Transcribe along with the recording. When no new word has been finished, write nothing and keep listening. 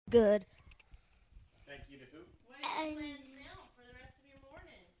good. Thank you to who? What are your plans now for the rest of your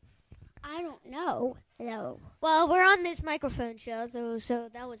morning? I don't know. No. Well, we're on this microphone show, so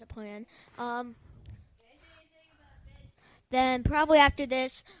that was a plan. Then probably after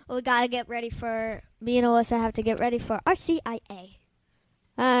this, we gotta get ready for. Me and Alyssa have to get ready for our CIA.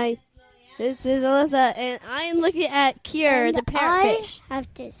 Hi, this is Alyssa, and I am looking at Kier, And the parrotfish. I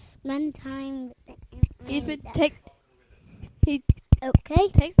have to spend time with the He's been Okay.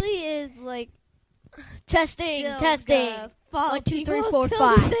 technically is like Testing, still testing. gonna fall 1, 2, 3, people 4, till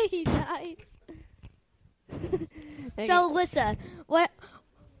 5. the day he dies. Okay. So, Alyssa, what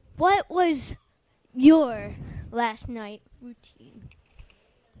was your last night routine?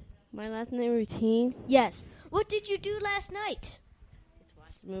 My last night routine. Yes. What did you do last night? Let's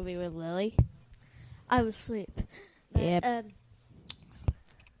watch the movie with Lily. I was asleep. Yep.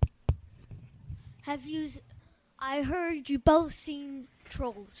 Have you? I heard you both seen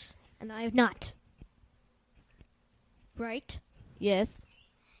Trolls, and I have not. Right? Yes.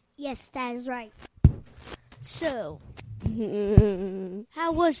 Yes, that is right. So, yes.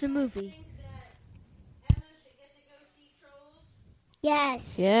 how was the movie? Think that Emma should get to go see Trolls?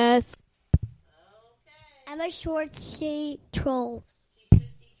 Yes. Okay. I'm a short sea troll. She should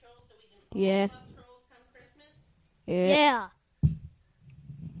see Trolls so we can all Yeah. love Trolls come Christmas. Yeah.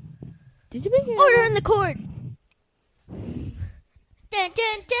 Did you make your Order in the court. Dun, dun,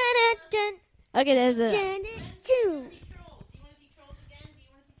 dun, dun, dun. Okay, there's a. See Trolls. Do you want to see Trolls again? Do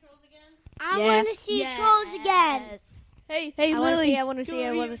you want to see Trolls again? I Yeah. want to see trolls again. Hey, I want to Lily. see it. I want to see it. I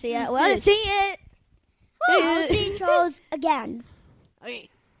Come want to see it. here. I want to see it. I want to see trolls again. Okay.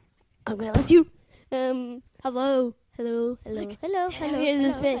 I'm gonna let you. Hello. Hello. Hello. Look, Hello. Here's Hello.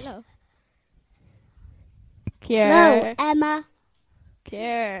 this hello, fish. hello. Kier. No, Emma.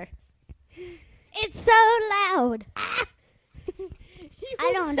 Kier. It's so loud.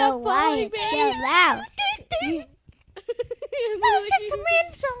 I don't know why it's so loud. That was just some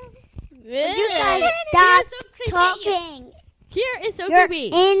random song. You guys stop talking. Kier is so You're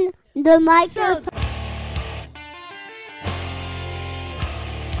creepy. in the microphone.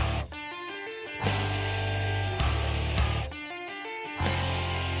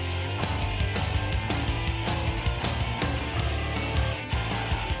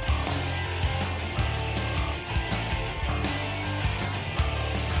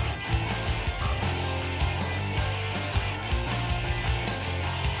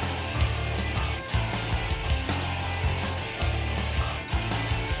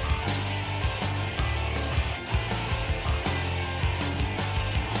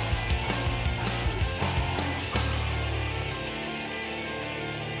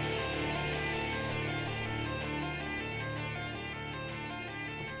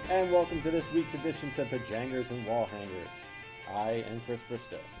 And welcome to this week's edition to Pajangers and Wall Hangers. I am Chris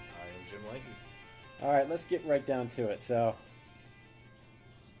Bristow. I am Jim Leahy. All right, let's get right down to it. So,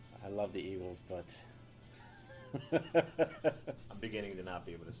 I love the Eagles, but I'm beginning to not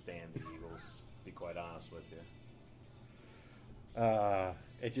be able to stand the Eagles, to be quite honest with you.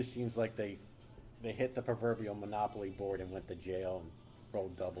 it just seems like they hit the proverbial Monopoly board and went to jail and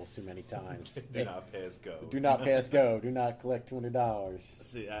rolled doubles too many times. Do not pass go. Do not pass go. Do not collect $200.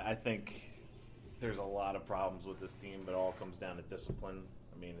 See, I think there's a lot of problems with this team, but it all comes down to discipline.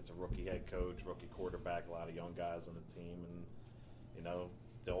 I mean, it's a rookie head coach, rookie quarterback, a lot of young guys on the team, and, you know,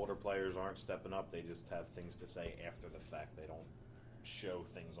 the older players aren't stepping up. They just have things to say after the fact. They don't show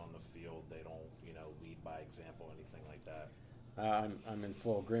things on the field. They don't, you know, lead by example, anything like that. I'm in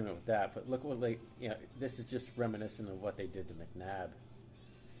full agreement with that. But look what this is just reminiscent of what they did to McNabb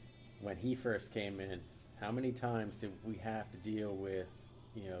when he first came in. How many times did we have to deal with,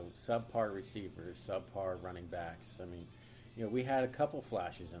 subpar receivers, subpar running backs? I mean, we had a couple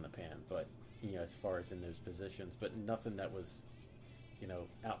flashes in the pan, but, as far as in those positions, but nothing that was,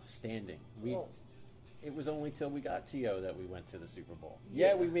 outstanding. It was only till we got T.O. that we went to the Super Bowl.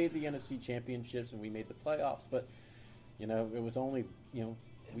 Yeah, we made the NFC championships and we made the playoffs, but, it was only, It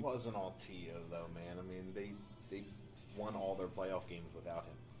wasn't all T.O. though, man. I mean, they won all their playoff games without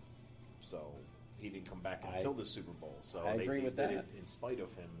him. So he didn't come back until the Super Bowl. So I they agree with did that. it in spite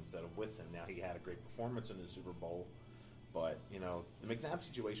of him instead of with him. Now he had a great performance in the Super Bowl, but the McNabb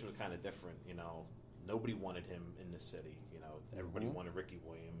situation was kind of different. Nobody wanted him in the city. Everybody wanted Ricky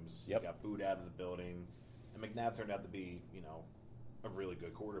Williams. Yep. He got booed out of the building, and McNabb turned out to be a really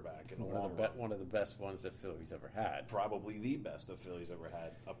good quarterback in the long run. one of the best ones that Philly's ever had. Probably the best that Philly's ever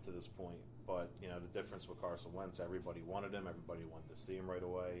had up to this point. But, the difference with Carson Wentz, everybody wanted him. Everybody wanted to see him right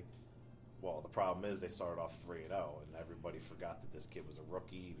away. Well, the problem is they started off 3-0, and everybody forgot that this kid was a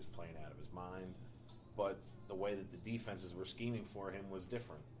rookie. He was playing out of his mind. But the way that the defenses were scheming for him was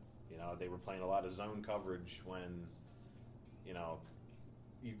different. You know, they were playing a lot of zone coverage when, you know,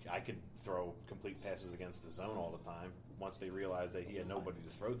 I could throw complete passes against the zone all the time. Once they realized that he had nobody to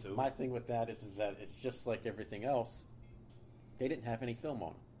throw to. My thing with that is that it's just like everything else. They didn't have any film on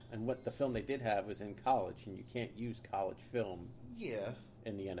him. And what the film they did have was in college, and you can't use college film Yeah.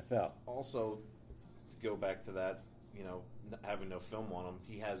 in the NFL. Also, to go back to that, you know, having no film on him,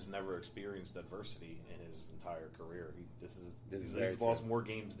 he has never experienced adversity in his entire career. This is He's very lost true. more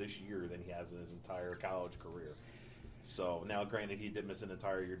games this year than he has in his entire college career. So now, granted, he did miss an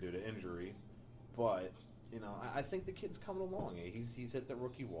entire year due to injury, but you know, I think the kid's coming along. He's hit the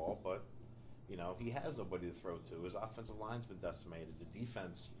rookie wall, but you know, he has nobody to throw to. His offensive line's been decimated. The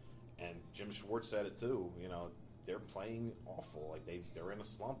defense, and Jim Schwartz said it too. You know, they're playing awful. Like they're in a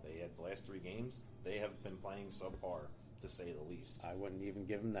slump. They had the last 3 games. They have been playing subpar, to say the least. I wouldn't even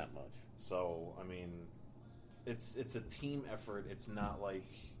give him that much. So I mean, it's a team effort. It's not like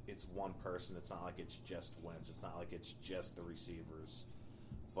it's one person. It's not like it's just Wentz. It's not like it's just the receivers.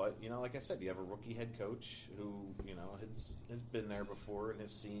 But you know, like I said, you have a rookie head coach who you know has been there before and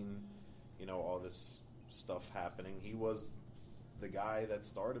has seen you know all this stuff happening. He was the guy that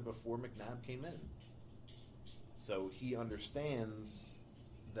started before McNabb came in, so he understands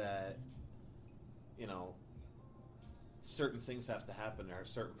that you know certain things have to happen. There are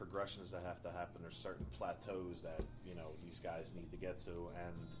certain progressions that have to happen. There's certain plateaus that you know these guys need to get to,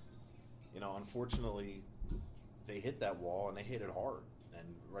 and you know, unfortunately, they hit that wall and they hit it hard. And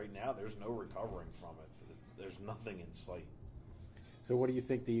right now, there's no recovering from it. There's nothing in sight. So, what do you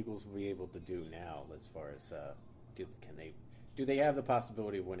think the Eagles will be able to do now, as far as do they have the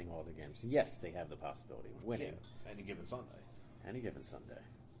possibility of winning all their games? Yes, they have the possibility of winning Any given Sunday. any given Sunday.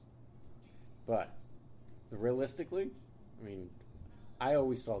 But realistically, I mean, I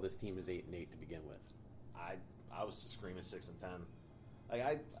always saw this team as 8-8 to begin with. I was just screaming 6-10. Like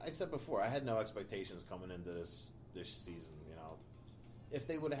I said before, I had no expectations coming into this season. You know, if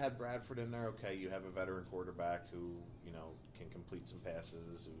they would have had Bradford in there, okay, you have a veteran quarterback who you know can complete some passes,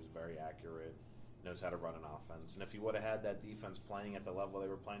 who's very accurate, knows how to run an offense. And if you would have had that defense playing at the level they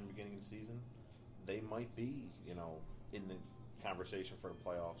were playing at the beginning of the season, they might be you know in the conversation for the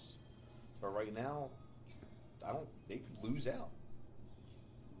playoffs. But right now, they could lose out.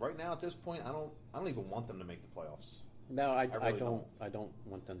 Right now, at this point, I don't even want them to make the playoffs. No, I really don't. I don't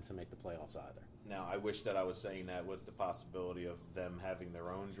want them to make the playoffs either. Now, I wish that I was saying that with the possibility of them having their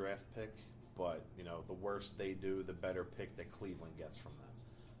own draft pick, but you know, the worse they do, the better pick that Cleveland gets from them.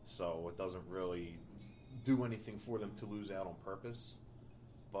 So it doesn't really do anything for them to lose out on purpose.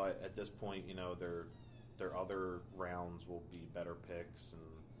 But at this point, you know, their other rounds will be better picks, and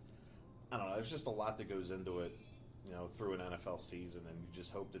I don't know. There's just a lot that goes into it, you know, through an NFL season, and you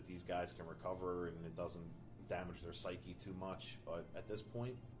just hope that these guys can recover and it doesn't damage their psyche too much. But at this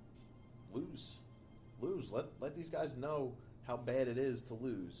point, lose. Let these guys know how bad it is to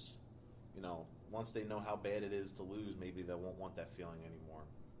lose. You know, once they know how bad it is to lose, maybe they won't want that feeling anymore.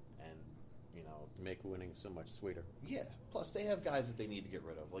 And you know, Make winning so much sweeter. yeah. Plus, they have guys that they need to get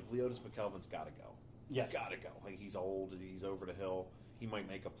rid of. Like Leotis McKelvin's got to go. Yes. Got to go. Like he's old. He's over the hill. He might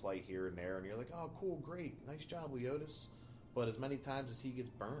make a play here and there, and you're like, oh, cool, great, nice job, Leotis. But as many times as he gets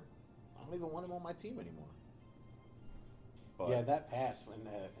burnt, I don't even want him on my team anymore. But Yeah, that pass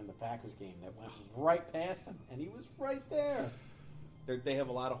in the Packers game that went right past him, and he was right there. they have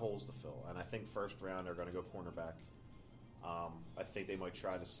a lot of holes to fill, and I think first round they're going to go cornerback. I think they might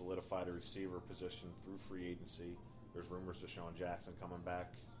try to solidify the receiver position through free agency. There's rumors of Deshaun Jackson coming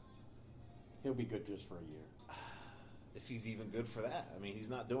back. He'll be good just for a year. If he's even good for that. I mean, he's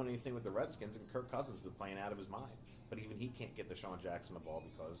not doing anything with the Redskins, and Kirk Cousins has been playing out of his mind. But even he can't get Deshaun Jackson the ball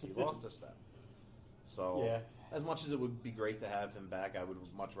because he lost a step. So, Yeah. as much as it would be great to have him back, I would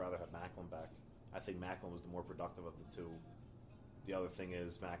much rather have Macklin back. I think Macklin was the more productive of the two. The other thing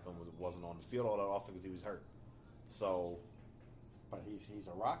is Macklin wasn't on the field all that often because he was hurt. So, But he's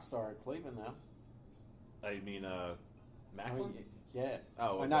a rock star at Cleveland now. I mean, I Macklin? mean, yeah.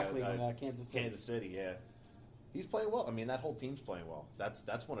 Oh, Or not okay, Cleveland, Kansas City. Kansas City, yeah. He's playing well. I mean, that whole team's playing well.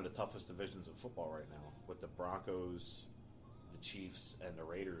 That's one of the toughest divisions of football right now, with the Broncos, the Chiefs, and the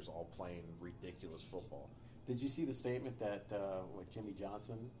Raiders all playing ridiculous football. Did you see the statement that what Jimmy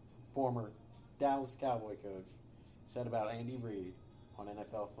Johnson, former Dallas Cowboy coach, said about Andy Reid on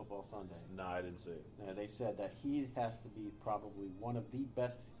NFL Football Sunday? No, I didn't see it. They said that he has to be probably one of the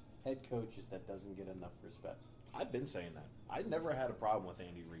best head coaches that doesn't get enough respect. I've been saying that. I never had a problem with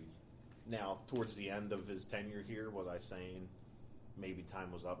Andy Reid. Now, towards the end of his tenure here, was I saying maybe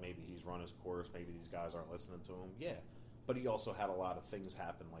time was up, maybe he's run his course, maybe these guys aren't listening to him? Yeah. But he also had a lot of things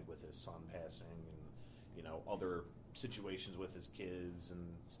happen, like with his son passing and, you know, other situations with his kids and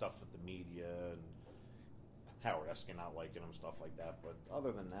stuff with the media and Howard Eskin not liking him, stuff like that. But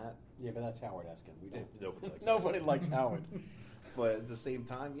other than that, Yeah, but that's Howard Eskin. We don't. nobody likes Nobody likes Howard. But at the same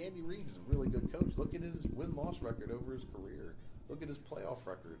time, Andy Reid's a really good coach. Look at his win-loss record over his career. Look at his playoff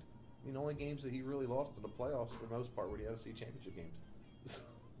record. I mean, the only games that he really lost in the playoffs, for the most part, were the NFC Championship games.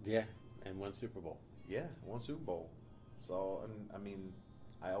 Yeah, and won Super Bowl. Yeah, won Super Bowl. So, I mean,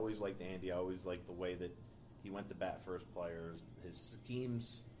 I always liked Andy. I always liked the way that he went to bat for his players. His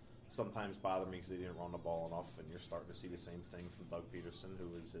schemes sometimes bother me because he didn't run the ball enough, and you're starting to see the same thing from Doug Peterson,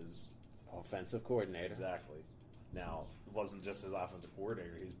 who is his Offensive coordinator. exactly. Now, it wasn't just his offensive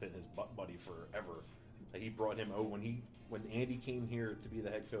coordinator; he's been his butt buddy forever. He brought him over when Andy came here to be the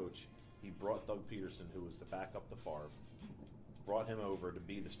head coach. He brought Doug Peterson, who was the backup to Favre, brought him over to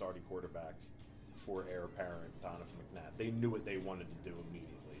be the starting quarterback for heir apparent Donovan McNabb. They knew what they wanted to do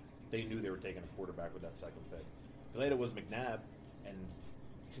immediately. They knew they were taking a quarterback with that second pick. Later was McNabb, and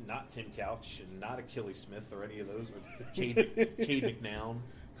not Tim Couch, and not Achilles Smith or any of those, or Cade McNown.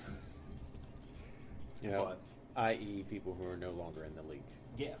 You know, But- i.e., people who are no longer in the league.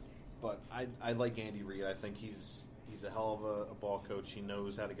 Yeah, but I like Andy Reid. I think he's a hell of a ball coach. He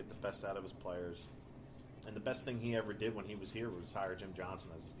knows how to get the best out of his players. And the best thing he ever did when he was here was hire Jim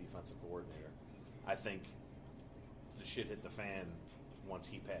Johnson as his defensive coordinator. I think the shit hit the fan once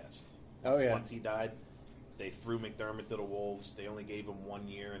he passed. Oh, yeah. Once he died, they threw McDermott to the Wolves. They only gave him 1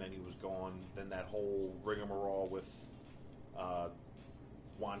 year, and then he was gone. Then that whole rigmarole with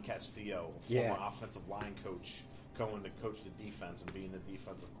Juan Castillo, former Yeah. offensive line coach, going to coach the defense and being the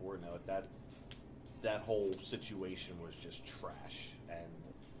defensive coordinator. That whole situation was just trash. And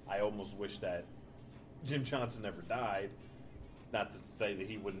I almost wish that Jim Johnson never died. Not to say that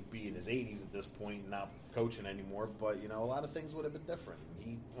he wouldn't be in his 80s at this point and not coaching anymore, but, a lot of things would have been different.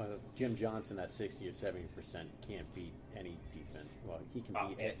 Jim Johnson at 60 or 70% can't beat any defense. Well, he can Oh,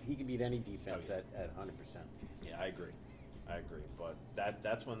 beat yeah. he can beat any defense Oh, yeah. at 100%. Yeah, I agree. But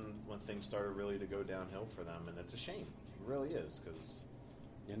that's when things started really to go downhill for them, and it's a shame. It really is, because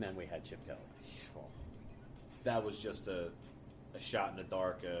And then we had Chip Kelly. that was just a shot in the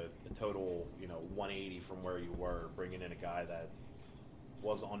dark, a total 180 from where you were, bringing in a guy that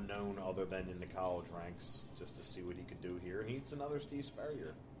was unknown other than in the college ranks, just to see what he could do here. And he's another Steve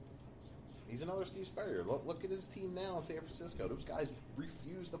Spurrier. Look at his team now in San Francisco. Those guys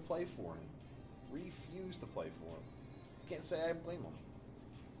refuse to play for him. Can't say I blame him.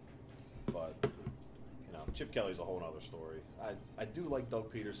 But Chip Kelly's a whole other story. I do like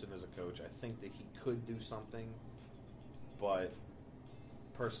Doug Peterson as a coach. I think that he could do something, but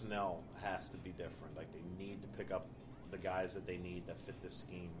personnel has to be different. Like, they need to pick up the guys that they need that fit this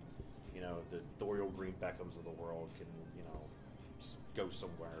scheme. The Dorial Green Beckhams of the world can, just go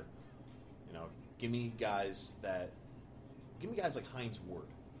somewhere. Give me guys like Heinz Ward,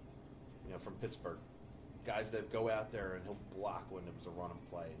 from Pittsburgh. Guys that go out there and he'll block when it was a run and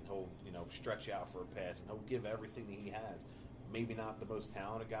play, and he'll stretch out for a pass, and he'll give everything that he has. Maybe not the most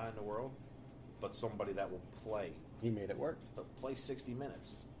talented guy in the world, but somebody that will play. He made it work. Play 60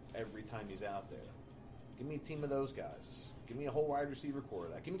 minutes every time he's out there. Give me a team of those guys. Give me a whole wide receiver core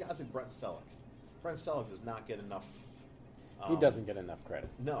of that. Give me guys like Brent Selleck. Brent Selleck does not get enough. He doesn't get enough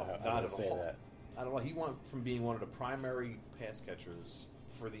credit. No, I not would at say all. that. I don't know. He went from being one of the primary pass catchers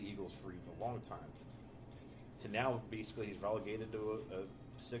for the Eagles for a long time to now basically he's relegated to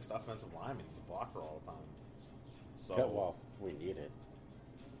a sixth offensive lineman. He's a blocker all the time. So Well, we need it.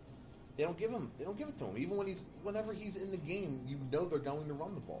 they don't give it to him. Even whenever he's in the game, they're going to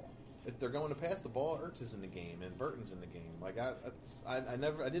run the ball. If they're going to pass the ball, Ertz is in the game and Burton's in the game. Like I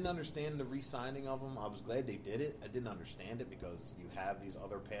didn't understand the re-signing of him. I was glad they did it. I didn't understand it because you have these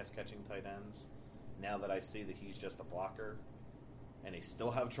other pass catching tight ends. Now that I see that he's just a blocker, and they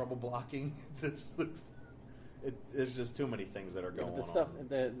still have trouble blocking, there's just too many things that are going the stuff,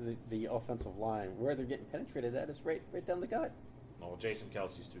 on. the offensive line, where they're getting penetrated at is right down the gut. Well, Jason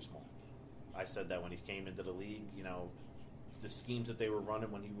Kelsey's too small. I said that when he came into the league. The schemes that they were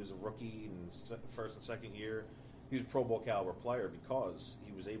running when he was a rookie in first and second year, he was a Pro Bowl caliber player because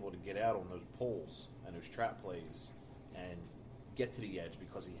he was able to get out on those pulls and those trap plays and get to the edge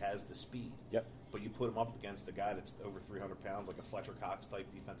because he has the speed. Yep. But you put him up against a guy that's over 300 pounds, like a Fletcher Cox type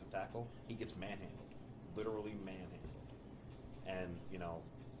defensive tackle, he gets manhandled, literally manhandled. And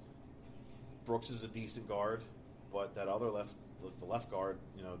Brooks is a decent guard, but that other the left guard,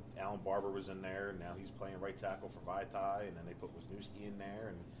 Alan Barber was in there, and now he's playing right tackle for Vaitai, and then they put Wisniewski in there,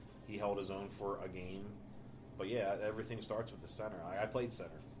 and he held his own for a game. But yeah, everything starts with the center. I played center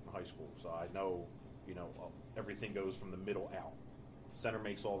in high school, so I know, everything goes from the middle out. Center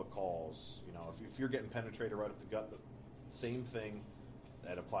makes all the calls. You know, if you're getting penetrated right up the gut, the same thing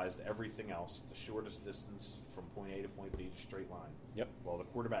that applies to everything else. The shortest distance from point A to point B, straight line. Yep. Well, the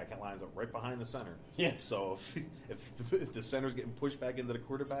quarterback lines up right behind the center. Yeah. So if the center's getting pushed back into the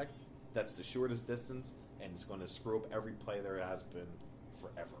quarterback, that's the shortest distance, and it's going to screw up every play there has been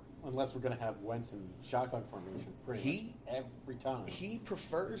forever. Unless we're going to have Wentz in shotgun formation pretty much every time. He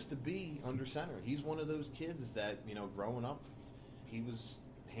prefers to be under center. He's one of those kids that, you know, growing up, he was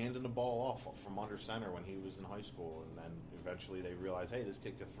handing the ball off from under center when he was in high school, and then eventually they realized, hey, this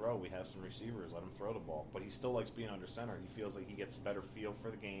kid could throw. We have some receivers. Let him throw the ball. But he still likes being under center. He feels like he gets a better feel for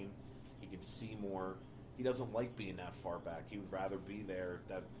the game. He can see more. He doesn't like being that far back. He would rather be there.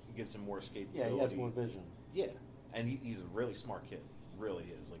 That gives him more escapability. Yeah, he has more vision. Yeah, and he's a really smart kid. Really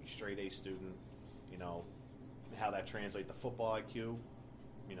is. Like a straight A student. You know, how that translates to football IQ,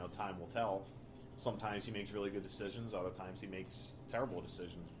 you know, time will tell. Sometimes he makes really good decisions. Other times he makes terrible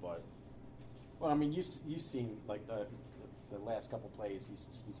decisions. But Well, I mean, you've seen like the last couple plays.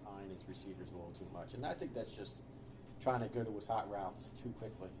 He's eyeing his receivers a little too much, and I think that's just trying to go to his hot routes too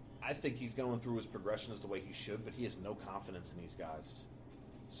quickly. I think he's going through his progressions the way he should, but he has no confidence in these guys.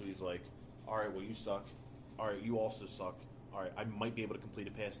 So he's like, all right, well, you suck. All right, you also suck. All right, I might be able to complete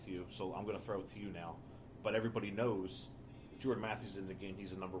a pass to you, so I'm going to throw it to you now. But everybody knows Jordan Matthews is in the game.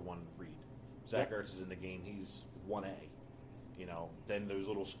 He's a number one read. Zach Ertz is in the game. He's 1A. You know, then those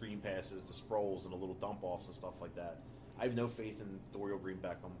little screen passes, the Sproles, and the little dump-offs and stuff like that. I have no faith in Dorial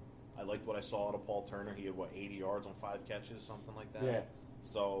Green-Beckham. I liked what I saw out of Paul Turner. He had, 80 yards on 5 catches, something like that? Yeah.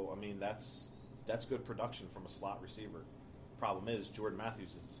 So, I mean, that's good production from a slot receiver. Problem is, Jordan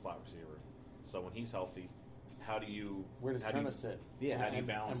Matthews is the slot receiver. So when he's healthy, Where does Turner sit? Yeah, how do you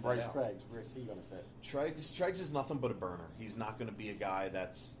balance and Bryce that out? Treggs, where's he going to sit? Treggs is nothing but a burner. He's not going to be a guy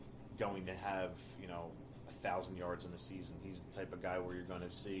that's going to have, 1,000 yards in a season. He's the type of guy where you're going to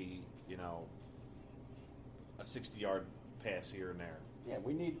see, a 60-yard pass here and there. Yeah,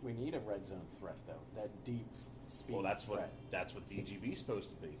 we need a red zone threat though. That deep speed. Well, that's threat. what DGB is supposed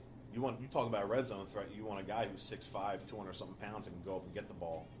to be. You talk about a red zone threat. You want a guy who's 6'5", 200 something pounds and can go up and get the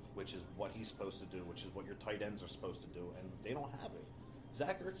ball, which is what he's supposed to do, which is what your tight ends are supposed to do, and they don't have it.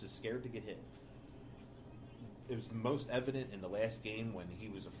 Zach Ertz is scared to get hit. It was most evident in the last game when he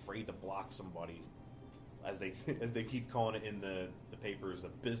was afraid to block somebody, as they keep calling it in the papers, a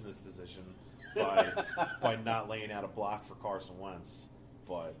business decision by not laying out a block for Carson Wentz.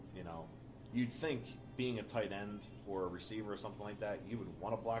 But you'd think being a tight end or a receiver or something like that, you would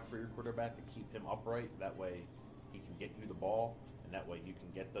want to block for your quarterback to keep him upright. That way, he can get you the ball, and that way you can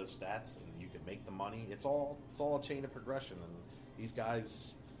get those stats and you can make the money. It's all a chain of progression, and these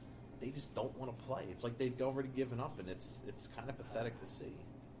guys, they just don't want to play. It's like they've already given up, and it's kind of pathetic to see.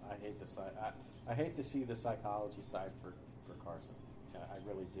 I hate to see the psychology side for Carson. I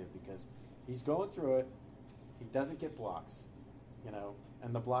really do, because he's going through it. He doesn't get blocks,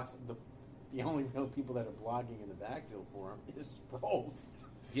 and the blocks. The only real people that are blocking in the backfield for him is Sproles.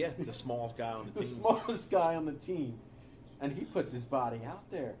 Yeah, the smallest guy on the The team. smallest guy on the team, and he puts his body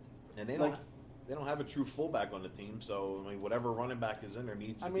out there. And they don't have a true fullback on the team, so whatever running back is in there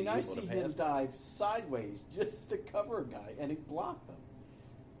needs to be able I to see pass. him dive sideways just to cover a guy, and he blocked him.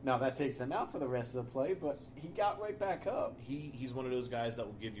 Now that takes him out for the rest of the play, but he got right back up. He's one of those guys that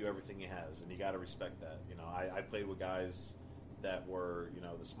will give you everything he has, and you got to respect that. I played with guys that were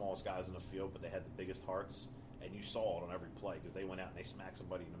the smallest guys in the field, but they had the biggest hearts, and you saw it on every play because they went out and they smacked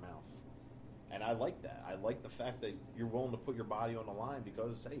somebody in the mouth. And I like that. I like the fact that you're willing to put your body on the line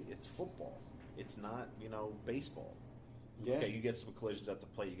because, hey, it's football. It's not, baseball. Yeah. Okay, you get some collisions at the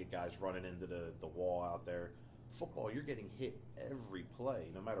plate. You get guys running into the wall out there. Football, you're getting hit every play,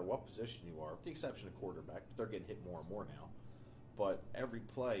 no matter what position you are, with the exception of quarterback. But they're getting hit more and more now. But every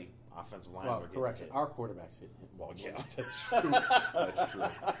play, offensive line, Well, are getting correction. hit. Our quarterback's hit. Well, yeah, that's true. That's true.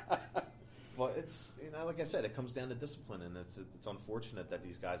 But it's like I said, it comes down to discipline, and it's unfortunate that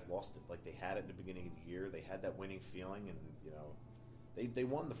these guys lost it. Like they had it in the beginning of the year, they had that winning feeling, and they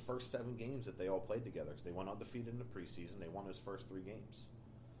won the first 7 games that they all played together because they went undefeated in the preseason. They won those first 3 games,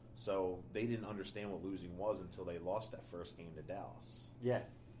 so they didn't understand what losing was until they lost that first game to Dallas. Yeah.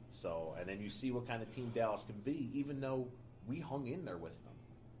 So, and then you see what kind of team Dallas can be, even though we hung in there with them.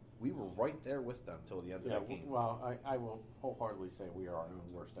 We were right there with them till the end of that game. Well, I will wholeheartedly say we are our own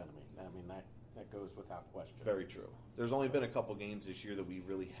worst enemy. I mean, that goes without question. Very true. There's only been a couple games this year that we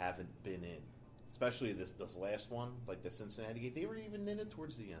really haven't been in, especially this last one, like the Cincinnati game. They were even in it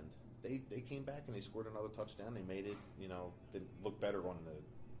towards the end. They came back and they scored another touchdown. They made it, they looked better on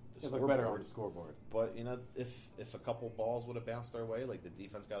the the It looked better on the scoreboard. scoreboard. But if a couple balls would have bounced their way, like the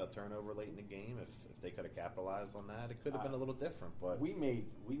defense got a turnover late in the game, if they could have capitalized on that, it could have been a little different. But We made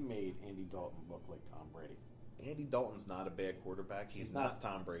Andy Dalton look like Tom Brady. Andy Dalton's not a bad quarterback. He's not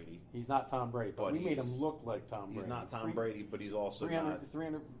Tom Brady. He's not Tom Brady, but we made him look like Tom Brady. He's not Tom Brady, but he's also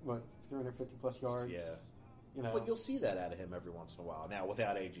 350 plus yards. Yeah. You know, But you'll see that out of him every once in a while. Now,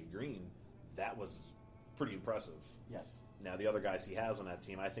 without A.J. Green, that was pretty impressive. yes. Now, the other guys he has on that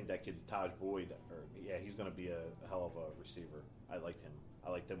team, I think that kid Taj Boyd, he's going to be a hell of a receiver. I liked him.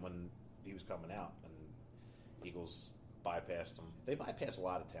 I liked him when he was coming out, and Eagles bypassed him. They bypass a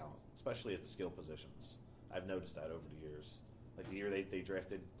lot of talent, especially at the skill positions. I've noticed that over the years. Like the year they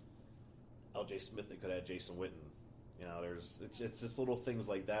drafted L.J. Smith, they could have had Jason Witten. You know, it's just little things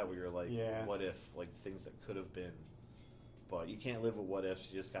like that where you're like, what if? Like things that could have been. But you can't live with what ifs.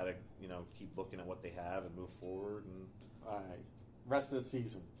 You just got to, keep looking at what they have and move forward. And All right. Rest of the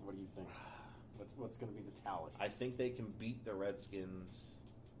season, what do you think? What's going to be the tally? I think they can beat the Redskins.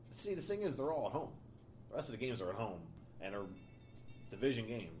 See, the thing is, they're all at home. The rest of the games are at home and are division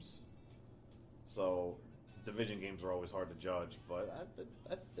games. So division games are always hard to judge. But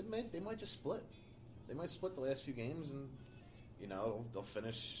they might just split. They might split the last few games, and they'll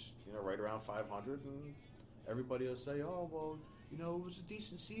finish right around 500, and everybody will say, "Oh, well, it was a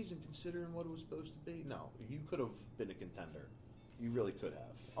decent season considering what it was supposed to be." No, you could have been a contender. You really could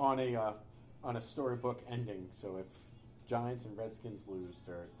have. On a storybook ending, so if Giants and Redskins lose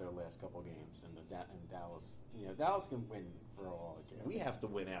their last couple games, and Dallas, Dallas can win for all I care. We have to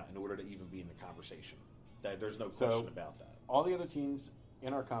win out in order to even be in the conversation. There's no question about that. All the other teams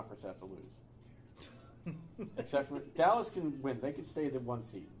in our conference have to lose. Except for Dallas can win. They can stay the 1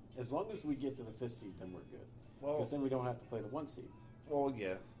 seed. As long as we get to the 5th seed, then we're good. Because then we don't have to play the 1 seed. Well,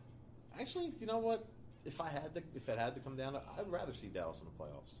 yeah. Actually, you know what? If it had to come down to, I'd rather see Dallas in the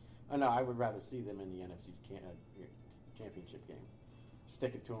playoffs. Oh, no, I would rather see them in the NFC championship game.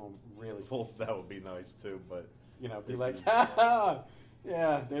 Stick it to them really. Well, that would be nice too, but be like,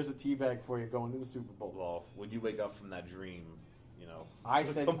 yeah, there's a teabag for you going to the Super Bowl. Well, when you wake up from that dream, I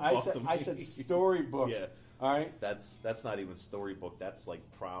said storybook. Yeah. All right. That's not even storybook. That's like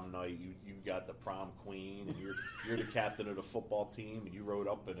prom night. You got the prom queen, and you're the captain of the football team, and you rode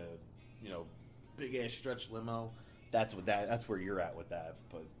up in a big ass stretch limo. That's where you're at with that.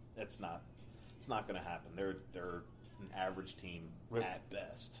 But it's not going to happen. They're an average team at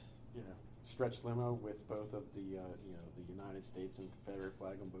best. Stretch limo with both of the the United States and Confederate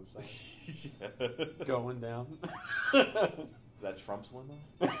flag on both sides going down. Is that Trump's limo?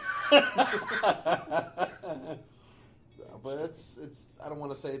 But it's. I don't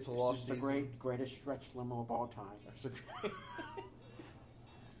want to say it's a lost season. The greatest stretch limo of all time.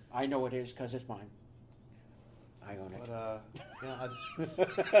 I know it is because it's mine. I own it. But it's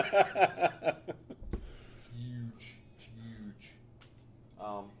huge.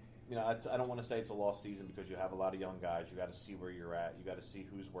 I don't want to say it's a lost season because you have a lot of young guys. You got to see where you're at. You got to see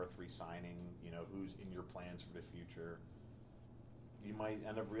who's worth re-signing. Who's in your plans for the future. You might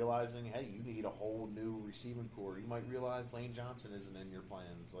end up realizing, hey, you need a whole new receiving core. You might realize Lane Johnson isn't in your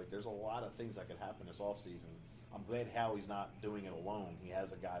plans. Like, there's a lot of things that could happen this offseason. I'm glad Howie's not doing it alone. He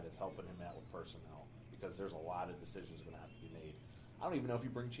has a guy that's helping him out with personnel because there's a lot of decisions going to have to be made. I don't even know if you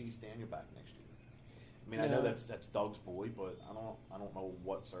bring Chase Daniel back next year. I mean, I know that's Doug's boy, but I don't know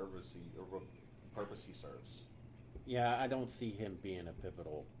what service or purpose he serves. Yeah, I don't see him being a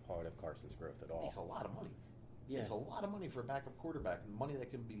pivotal part of Carson's growth at all. It's a lot of money. Yeah. It's a lot of money for a backup quarterback, money that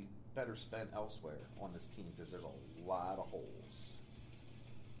can be better spent elsewhere on this team because there's a lot of holes.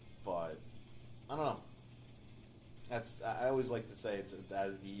 But I don't know. I always like to say it's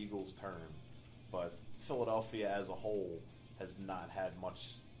as the Eagles' turn, but Philadelphia as a whole has not had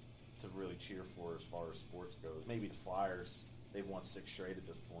much to really cheer for as far as sports goes. Maybe the Flyers, they've won 6 straight at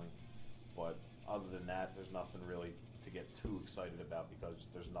this point, but other than that, there's nothing really to get too excited about because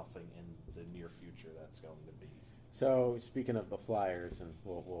there's nothing in the near future that's going to be. So speaking of the Flyers, and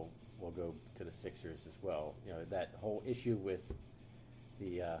we'll go to the Sixers as well. That whole issue with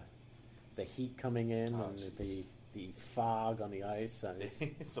the heat coming in and the fog on the ice.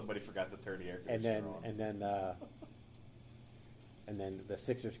 Somebody forgot to turn the air conditioner on. And then the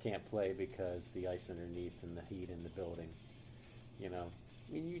Sixers can't play because the ice underneath and the heat in the building. I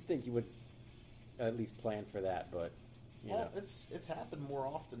mean, you'd think you would at least plan for that, but it's happened more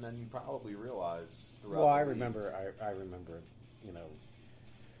often than you probably realize. Well, I remember.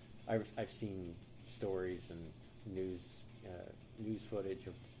 I've seen stories and news footage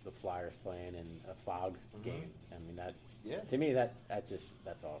of the Flyers playing in a fog game. I mean, to me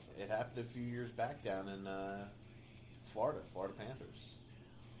that's awesome. It happened a few years back down in Florida Panthers.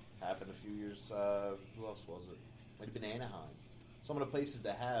 few years. Who else was it? Might have been Anaheim. Some of the places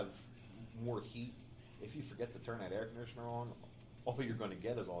that have more heat, if you forget to turn that air conditioner on, all you're going to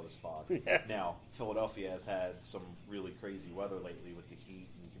get is all this fog. Yeah. Now, Philadelphia has had some really crazy weather lately with the heat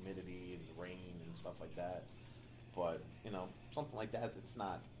and humidity and the rain and stuff like that. But, something like that, it's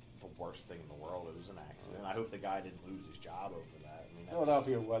not the worst thing in the world. It was an accident. I hope the guy didn't lose his job over that. I mean, that's,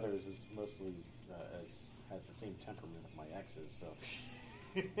 Philadelphia weather is mostly has the same temperament of my ex's, so.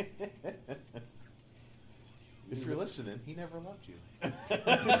 If you're listening, he never loved you.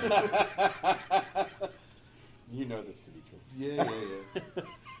 You know this to be true. Yeah.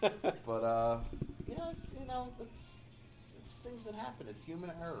 But it's things that happen. It's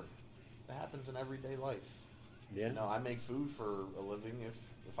human error. That happens in everyday life. Yeah. I make food for a living.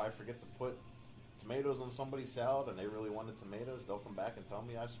 If I forget to put tomatoes on somebody's salad and they really wanted tomatoes, they'll come back and tell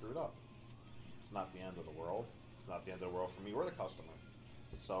me I screwed up. It's not the end of the world. It's not the end of the world for me or the customer.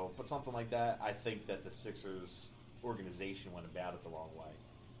 So, but something like that, I think that the Sixers organization went about it the wrong way.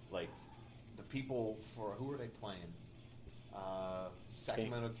 Like, the people for, who are they playing?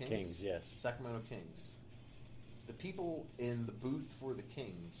 Sacramento Kings? Kings, yes. Sacramento Kings. The people in the booth for the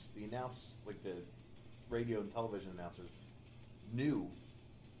Kings, the radio and television announcers, knew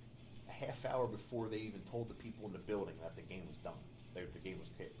a half hour before they even told the people in the building that the game was done. The game was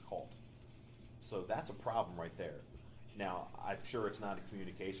called. So that's a problem right there. Now, I'm sure it's not a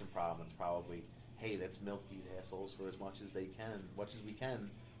communication problem. It's probably, hey, let's milk these assholes for as much as we can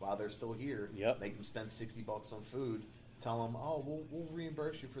while they're still here. Yep. Make them spend $60 on food. Tell them, oh, we'll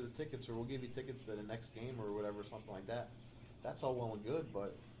reimburse you for the tickets, or we'll give you tickets to the next game or whatever, something like that. That's all well and good,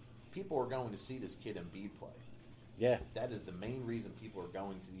 but people are going to see this kid Embiid play. Yeah. That is the main reason people are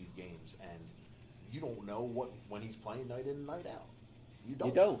going to these games, and you don't know when he's playing night in and night out. You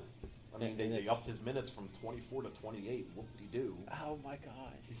don't. I mean, they upped his minutes from 24 to 28. Whoop-de-doo. Oh, my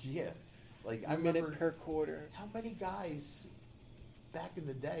gosh. Yeah. Like, A minute per quarter. How many guys back in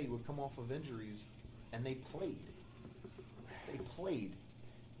the day would come off of injuries and they played? They played.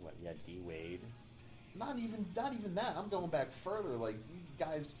 What, yeah, D-Wade? Not even that. I'm going back further. Like, you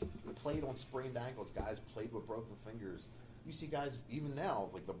guys played on sprained ankles. Guys played with broken fingers. You see guys, even now,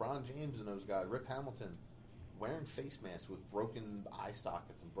 like LeBron James and those guys, Rip Hamilton, wearing face masks with broken eye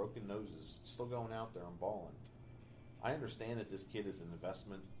sockets and broken noses, still going out there and balling. I understand that this kid is an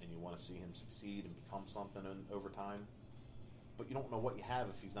investment and you want to see him succeed and become something over time, but you don't know what you have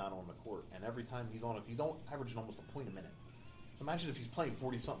if he's not on the court. And every time he's averaging almost a point a minute. So imagine if he's playing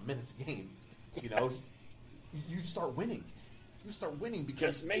 40-something minutes a game, you start winning. You start winning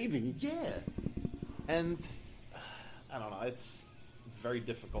because... Just maybe. Yeah. And, I don't know, it's very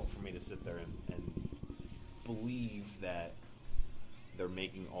difficult for me to sit there and believe that they're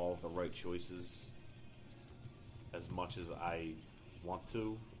making all the right choices as much as I want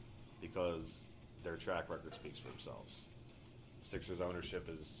to, because their track record speaks for themselves. Sixers ownership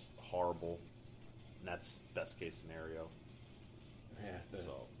is horrible, and that's best case scenario. Yeah. It's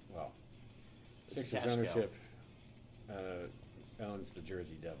Sixers cash cow. ownership owns the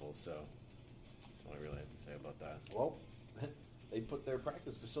Jersey Devils, so that's all I really have to say about that. Well, they put their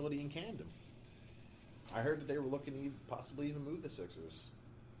practice facility in Camden. I heard that they were looking to possibly even move the Sixers.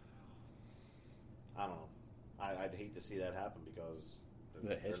 I don't know. I'd hate to see that happen because...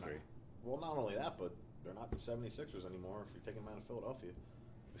 The history. Not only that, but they're not the 76ers anymore if you're taking them out of Philadelphia.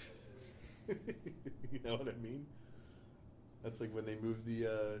 You know what I mean? That's like when they moved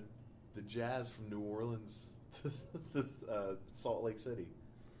the Jazz from New Orleans to Salt Lake City.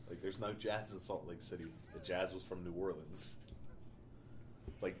 Like, there's no Jazz in Salt Lake City. The Jazz was from New Orleans.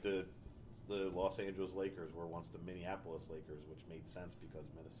 Like the Los Angeles Lakers were once the Minneapolis Lakers, which made sense because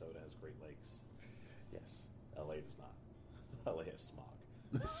Minnesota has Great Lakes. Yes. LA does not. LA has smog.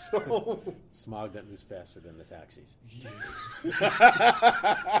 So Smog that moves faster than the taxis. It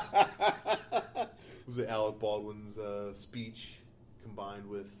was Alec Baldwin's speech combined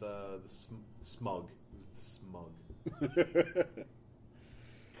with the smug. It was the smug.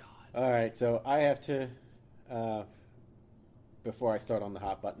 All right, so I have to, before I start on the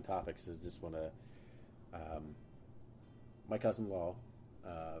hot button topics, I just want to, my cousin-in-law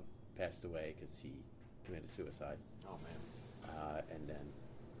passed away because he committed suicide. Oh, man. And then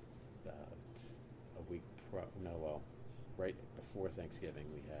a week, right before Thanksgiving,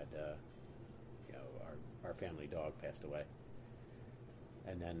 we had, our family dog passed away.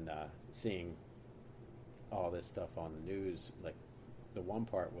 And then seeing all this stuff on the news, like the one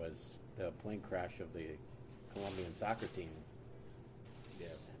part was the plane crash of the Colombian soccer team. Yeah.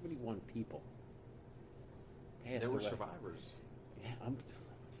 71 people passed There were away. survivors. Yeah,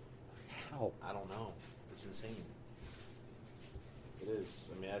 how? I don't know. It's insane. It is.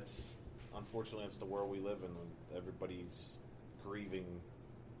 I mean, unfortunately, it's the world we live in. Everybody's grieving,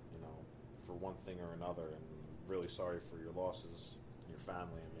 for one thing or another, and really sorry for your losses, your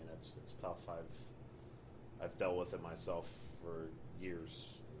family. I mean, it's tough. I've dealt with it myself for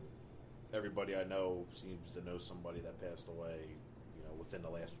years. Everybody I know seems to know somebody that passed away, within the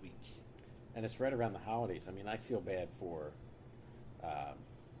last week. And it's right around the holidays. I mean, I feel bad for my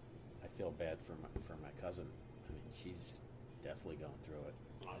cousin. I mean, she's definitely going through it.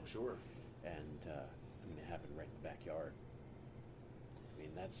 I'm sure. And it happened right in the backyard. I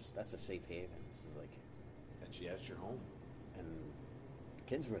mean, that's a safe haven. This is like, That's your home. and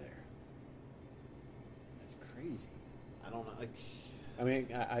kids were there. That's crazy. I don't know. I mean,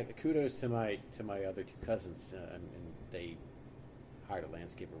 I kudos to my other two cousins, and they hired a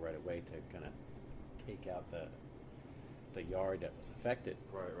landscaper right away to kind of take out the yard that was affected.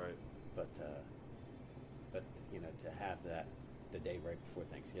 Right. But to have that the day right before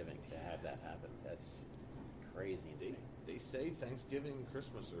Thanksgiving, to have that happen, that's crazy insane. They say Thanksgiving and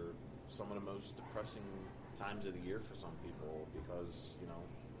Christmas are some of the most depressing times of the year for some people because,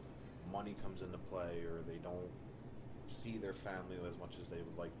 money comes into play, or they don't see their family as much as they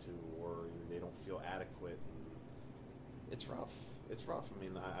would like to, or they don't feel adequate. And it's rough. I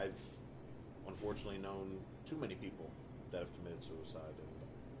mean, I've unfortunately known too many people that have committed suicide, and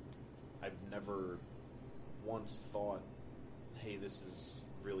I've never once thought, hey, this is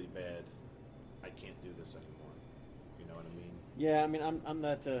really bad. I can't do this anymore. You know what I mean? Yeah, I mean, I'm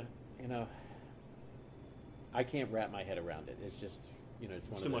not, I can't wrap my head around it. It's just, it's one It's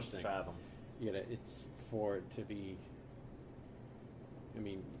of too those much to things. fathom. It's for it to be. I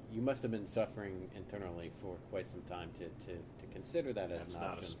mean, you must have been suffering internally for quite some time to consider that as That's an not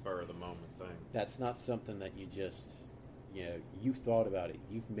option. a spur of the moment thing. That's not something that you just, you thought about it.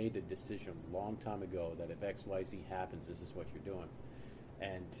 You've made the decision a long time ago that if X, Y, Z happens, this is what you're doing.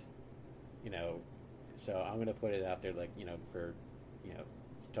 And, so I'm going to put it out there,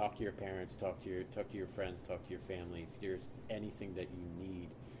 talk to your parents, talk to your friends, talk to your family. If there's anything that you need,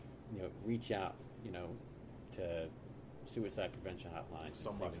 reach out, to suicide prevention hotlines.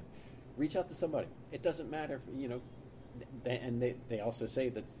 Somebody. Reach out to somebody. It doesn't matter, and they also say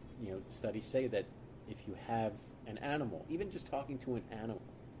that, studies say that if you have an animal, even just talking to an animal,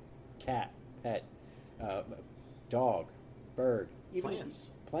 cat, pet, dog, bird, even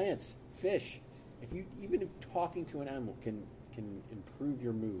plants, fish, even if talking to an animal can improve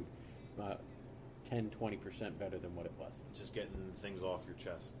your mood 10-20% better than what it was. Just getting things off your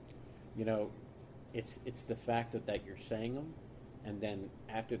chest. It's the fact that you're saying them, and then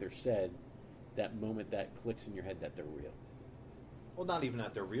after they're said, that moment that clicks in your head that they're real. Well, not even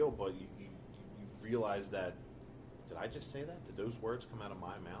that they're real, but you realize that, did I just say that? Did those words come out of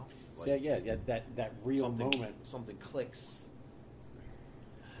my mouth? So yeah, that real moment. Something clicks.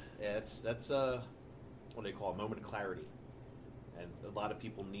 Yeah, that's what they call a moment of clarity. And a lot of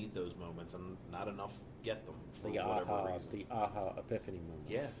people need those moments, and not enough get them for whatever reason. The aha epiphany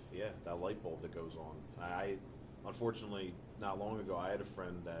moment. Yeah, that light bulb that goes on. I unfortunately, not long ago, I had a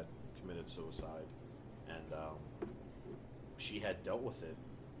friend that committed suicide, and she had dealt with it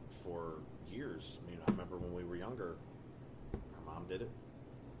for years. I mean, I remember when we were younger, her mom did it,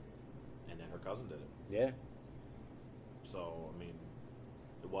 and then her cousin did it. Yeah. So, I mean,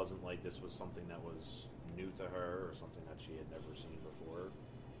 it wasn't like this was something that was new to her or something that she had never seen before,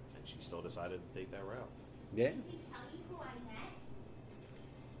 and she still decided to take that route. Yeah. Can we tell you who I met?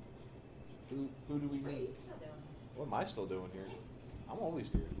 Who do we What are meet? you still doing? What am I still doing here? I'm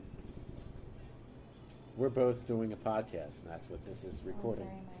always here. We're both doing a podcast, and that's what this is recording.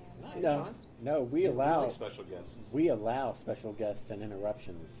 No, you're No, fine. no, we We allow like special guests. we allow special guests and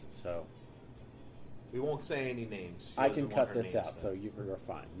interruptions. So We won't say any names. She I doesn't can want cut her this names out. said. So you're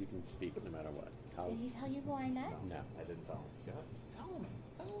fine. You can speak no matter what. Did he tell you who I met? No. I didn't tell him. Go ahead.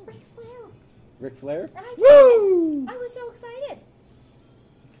 Tell him. Ric Flair. Ric Flair. And I Woo! I was so excited.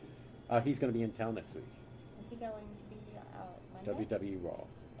 He's going to be in town next week. Is he going to be Monday? WWE Raw.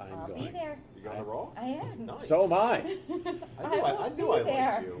 I'm I'll going. be there. You going to Raw? I am. Nice. So am I. I knew I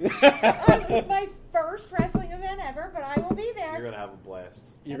liked you. It's my first wrestling event ever, but I will be there. You're going to have a blast.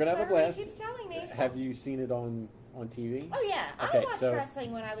 You're going to have a That's what blast. everybody keeps telling me. Have you seen it on TV? Oh yeah, Okay, I watched so-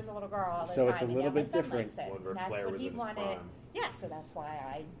 wrestling when I was a little girl all the so time. it's a and little now my bit son different. likes it. When Ric And that's Flair what was he in his wanted. prime. Yeah, so that's why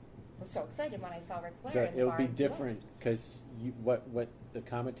I was so excited when I saw Ric Flair. So in the it'll bar be in Key different West. because what the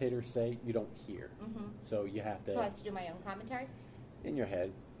commentators say you don't hear. Mhm. So you have to So I have to do my own commentary. in your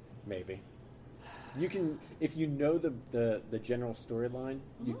head, maybe. You can if you know the general storyline,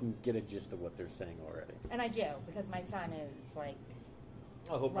 you Mhm. can get a gist of what they're saying already. And I do, because my son is like,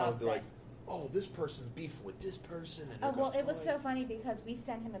 I hope Loves I'll be like, it. oh, this person's beefing with this person. And Oh, well, it was so funny because we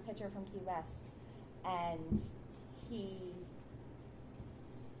sent him a picture from Key West, and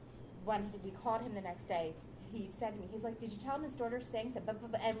when we called him the next day, he said to me, he's like, did you tell him his daughter stinks? And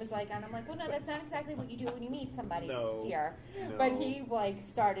was like, and I'm like, well, no, that's not exactly what you do when you meet somebody, dear. No. But he,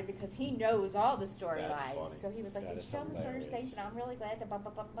 started because he knows all the That's storylines. funny. So he was like, That did is you tell him his daughter hilarious. stinks? And I'm really glad that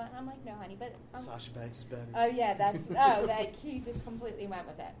And I'm like, no, honey, but... Sasha Banks is better. Oh, yeah, that's... Oh, like, he just completely went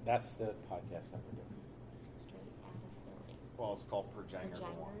with it. That's the podcast that we're doing. Well, it's called Perjangers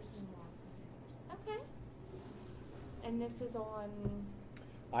and Wines. Okay. And this is on...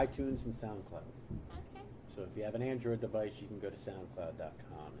 iTunes and SoundCloud. Okay. So if you have an Android device, you can go to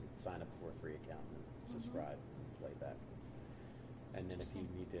SoundCloud.com and sign up for a free account and subscribe and play back. And then if you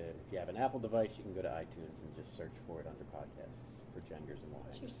have an Apple device, you can go to iTunes and just search for it under podcasts for Jengers and Wine.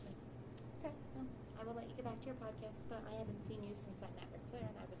 Interesting. Okay. Well, I will let you get back to your podcast, but I haven't seen you since I met Ric Flair,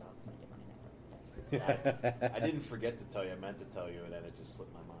 and I was all excited when I met Ric Flair. I didn't forget to tell you. I meant to tell you, and then it just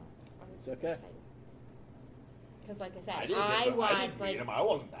slipped my mind. It's okay. Because, like I said, I didn't meet him. I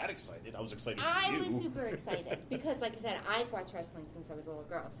wasn't that excited. I was excited for I you. was super excited because, like I said, I've watched wrestling since I was a little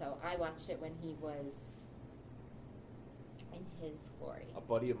girl. So I watched it when he was in his glory. A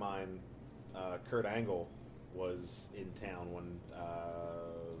buddy of mine, Kurt Angle, was in town when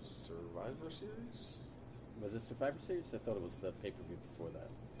Survivor Series. Was it Survivor Series? I thought it was the pay-per-view before that.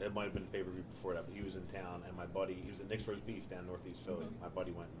 It might have been pay-per-view before that, but he was in town, and my buddy, he was at Nick's Roast Beef down Northeast Philly. My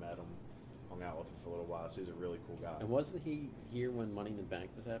buddy went and met him, hung out with him for a little while. So he's a really cool guy. And wasn't he here when Money in the Bank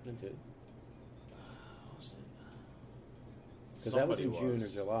was happening too? Because that was in June or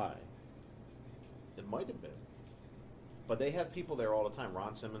July. It might have been. But they have people there all the time.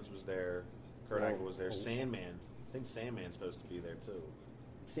 Ron Simmons was there. Kurt Angle was there. Sandman. I think Sandman's supposed to be there too.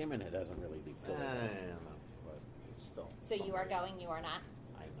 Sandman doesn't really leave I Philly. don't know, but it's still. So you are going, you are not?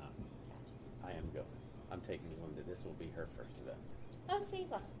 I am not. I am going. I'm taking Linda. This will be her first event. Oh, see,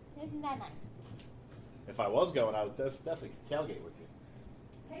 look. Isn't that nice? If I was going, I would definitely tailgate with you.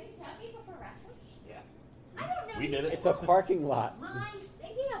 Can you tell me before wrestling? Yeah. I don't know. We did it. It's a parking lot.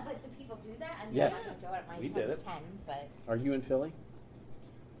 Yeah, but do people do that? I mean, Yes. I don't do it. My We son's did it. 10, but Are you in Philly?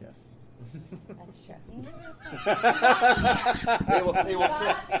 Yes. that's true.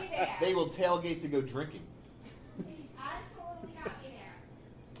 They will tailgate to go drinking. Absolutely got me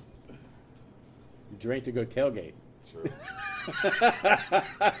there. You drink to go tailgate. True.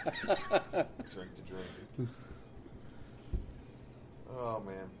 Drink to drink. Oh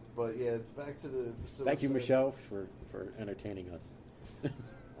man, but yeah, back to the suicide. Thank you, Michelle, for entertaining us.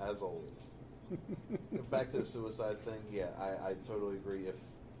 As always. Back to the suicide thing. Yeah, I totally agree. If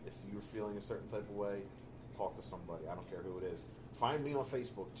you're feeling a certain type of way, talk to somebody. I don't care who it is. Find me on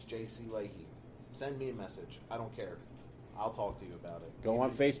Facebook. It's JC Leahy. Send me a message. I don't care. I'll talk to you about it. Go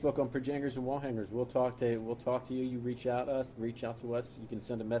on Facebook on Perjangers and Wallhangers. We'll talk to you. You reach out to us. You can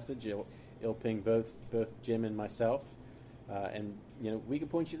send a message. It'll ping both Jim and myself, and we can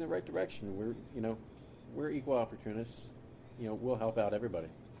point you in the right direction. We're equal opportunists. We'll help out everybody.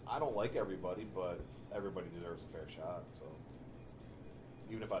 I don't like everybody, but everybody deserves a fair shot. So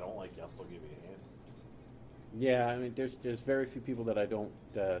even if I don't like you, I'll still give you a hand. Yeah, I mean, there's very few people that I don't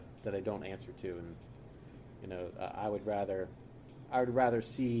answer to, and I would rather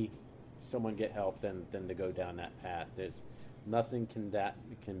see someone get help than to go down that path. There's nothing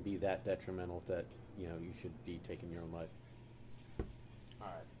can be that detrimental that you should be taking your own life. All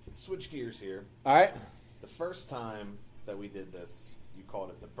right, switch gears here. All right. The first time that we did this, you called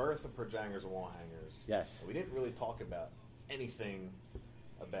it the birth of Perjangers and Wallhangers. Yes. And we didn't really talk about anything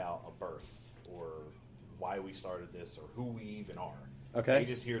about a birth or why we started this or who we even are. Okay. We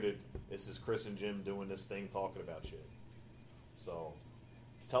just this is Chris and Jim doing this thing, talking about shit. So,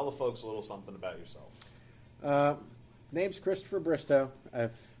 tell the folks a little something about yourself. Name's Christopher Bristow.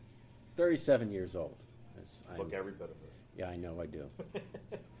 I'm 37 years old. Look every bit of it. Yeah, I know I do.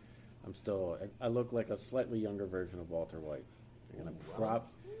 I look like a slightly younger version of Walter White.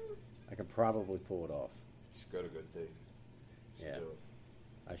 I can probably pull it off. Just go to good tea. Yeah, do it.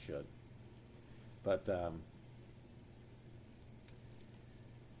 I should. But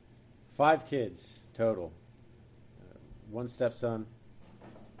 5 kids total. 1 stepson,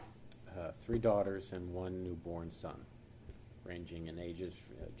 3 daughters, and 1 newborn son, ranging in ages.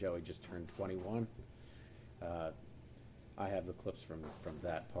 Joey just turned 21. I have the clips from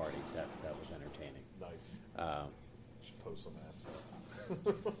that party. That was entertaining. Nice. Should post some of that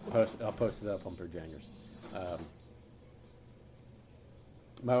stuff. I'll post it up on Perjangers.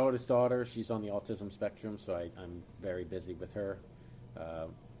 My oldest daughter, she's on the autism spectrum, so I'm very busy with her.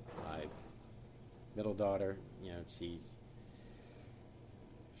 My middle daughter,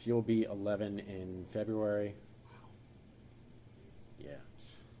 She'll be 11 in February. Yeah.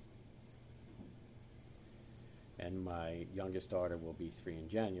 And my youngest daughter will be 3 in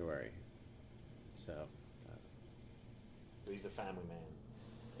January. So, He's a family man.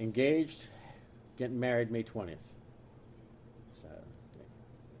 engaged, getting married May 20th. So,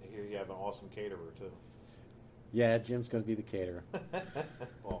 I hear you have an awesome caterer, too. yeah, Jim's going to be the caterer.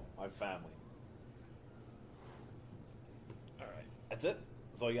 Well, my family. All right. That's it?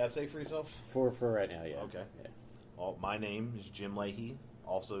 That's all you got to say for yourself? For right now, yeah. Okay. Yeah. Well, my name is Jim Leahy,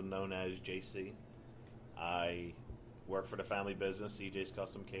 also known as JC. I work for the family business, CJ's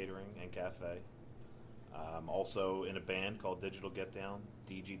Custom Catering and Cafe. I'm also in a band called Digital Get Down,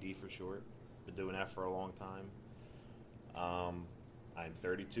 DGD for short. Been doing that for a long time. I'm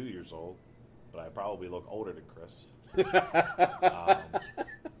 32 years old, but I probably look older than Chris.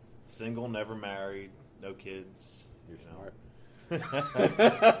 Single, never married, no kids. You're smart.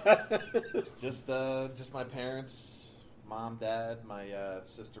 Just my parents, mom, dad, my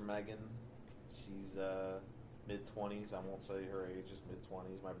sister Megan. She's mid-20s. I won't say her age, just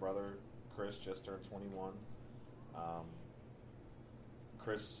mid-20s. My brother Chris just turned 21.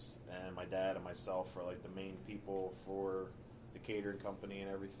 Chris and my dad and myself are like the main people for the catering company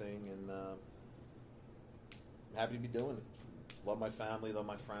and everything, and I'm happy to be doing it. Love my family, love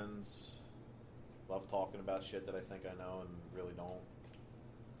my friends, love talking about shit that I think I know and really don't.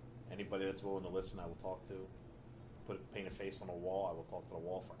 Anybody that's willing to listen, I will talk to. Paint a face on a wall, I will talk to the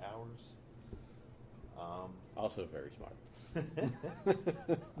wall for hours. Also very smart.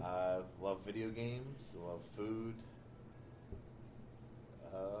 Love video games, love food,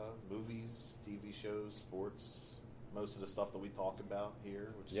 movies, TV shows, sports, most of the stuff that we talk about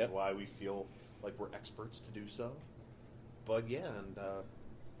here, which is why we feel like we're experts to do so. But yeah, and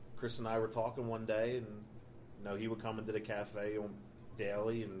Chris and I were talking one day, and he would come into the cafe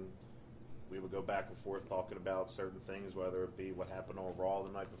daily, and we would go back and forth talking about certain things, whether it be what happened on Raw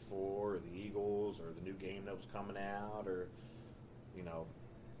the night before, or the Eagles, or the new game that was coming out, or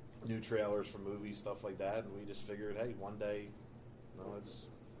new trailers for movies, stuff like that. And we just figured, hey, one day, let's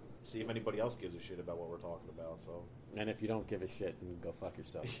see if anybody else gives a shit about what we're talking about. So, and if you don't give a shit, then go fuck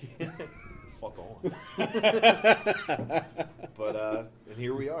yourself. Fuck on. But and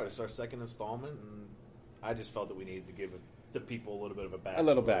here we are. It's our second installment, and I just felt that we needed to give the people a little bit of a backstory. A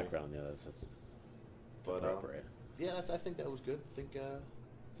little background, yeah. That's appropriate. Yeah, I think that was good. I think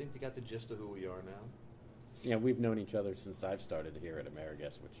they got the gist of who we are now. Yeah, we've known each other since I've started here at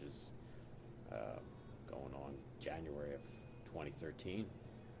AmeriGuest, which is going on January of 2013.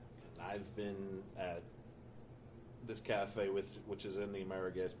 I've been at this cafe, which is in the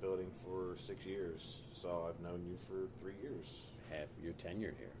AmeriGuest building, for 6 years. So I've known you for 3 years. Half your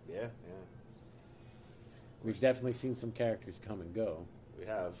tenure here. Yeah. We've definitely seen some characters come and go. We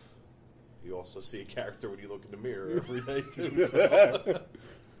have. You also see a character when you look in the mirror every day, too. So.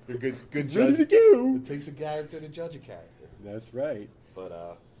 Good judge. Ready to go. It takes a character to judge a character. That's right. But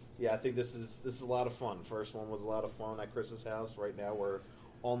I think this is a lot of fun. First one was a lot of fun at Chris's house. Right now we're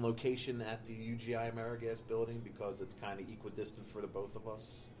on location at the UGI AmeriGuest building because it's kind of equidistant for the both of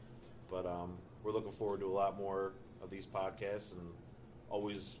us. But we're looking forward to a lot more of these podcasts, and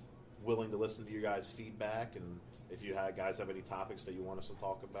always willing to listen to your guys' feedback. And if you guys have any topics that you want us to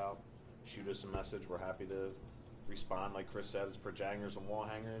talk about, shoot us a message. We're happy to respond. Like Chris said, it's Projangers and Wall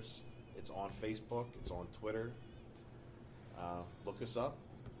Hangers. It's on Facebook. It's on Twitter. Look us up.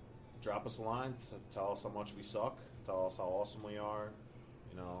 Drop us a line. Tell us how much we suck. Tell us how awesome we are.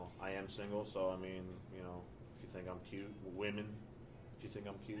 I am single, so I mean, if you think I'm cute, women, if you think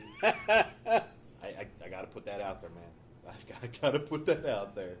I'm cute, I got to put that out there, man. I've got to put that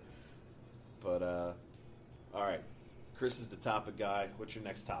out there. But all right, Chris is the topic guy. What's your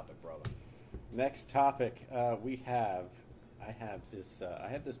next topic, brother? Next topic, I have this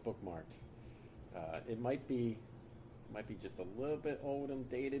bookmarked. It might be just a little bit old and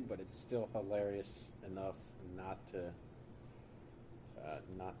dated, but it's still hilarious enough not to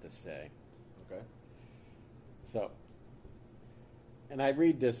say. Okay. So, and I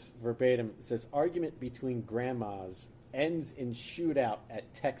read this verbatim. It says, "Argument between grandmas ends in shootout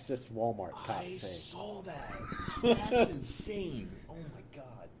at Texas Walmart." I saw that. That's insane. Oh my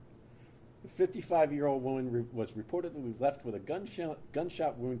god. A 55-year-old woman was reportedly left with a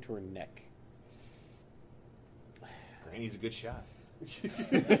gunshot wound to her neck. Granny's a good shot.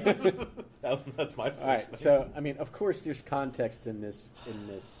 That's my first All right, thing. so I mean, of course, there's context in this.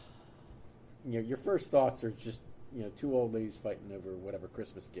 Your first thoughts are just two old ladies fighting over whatever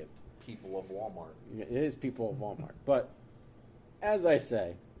Christmas gift. People of Walmart. It is people of Walmart, but as I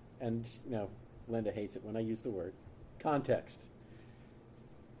say, and Linda hates it when I use the word context.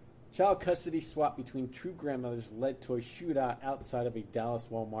 Child custody swap between two grandmothers led to a shootout outside of a Dallas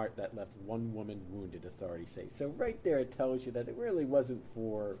Walmart that left one woman wounded, authorities say. So right there it tells you that it really wasn't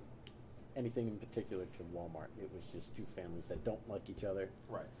for anything in particular to Walmart. It was just two families that don't like each other,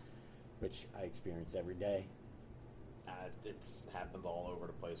 Right. which I experience every day. It happens all over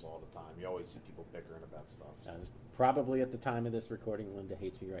the place all the time. You always see people bickering about stuff. Probably at the time of this recording, Linda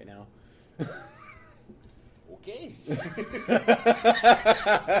hates me right now. Okay.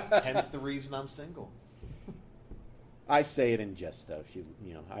 Hence the reason I'm single. I say it in jest, though.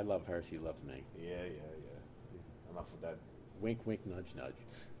 I love her. She loves me. Yeah. Enough of that. Wink, wink, nudge, nudge.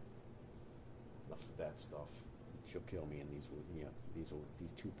 Enough of that stuff. She'll kill me, and these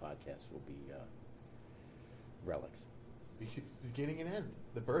two podcasts will be relics. Beginning and end.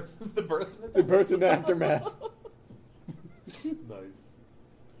 The birth, the birth, and The birth and aftermath. Nice.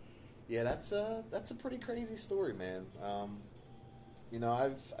 Yeah, that's a pretty crazy story, man.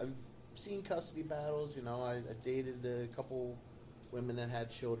 I've seen custody battles. I dated a couple women that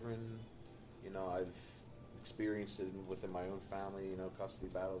had children. I've experienced it within my own family. Custody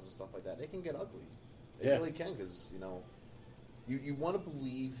battles and stuff like that. They can get ugly. They really can, because you want to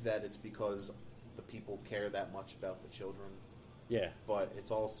believe that it's because the people care that much about the children. Yeah. But it's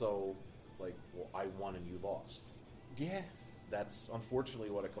also like, well, I won and you lost. Yeah. That's unfortunately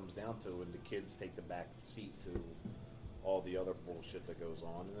what it comes down to, and the kids take the back seat to all the other bullshit that goes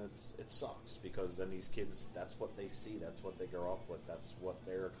on, and it sucks, because then these kids, that's what they see, that's what they grow up with, that's what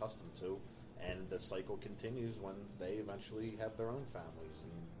they're accustomed to, and the cycle continues when they eventually have their own families,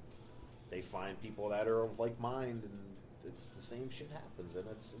 and they find people that are of like mind, and it's the same shit happens, and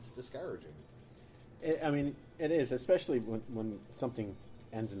it's discouraging. It is, especially when something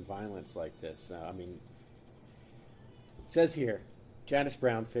ends in violence like this. It says here, Janice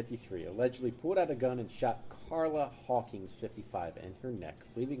Brown, 53, allegedly pulled out a gun and shot Carla Hawkins, 55, in her neck,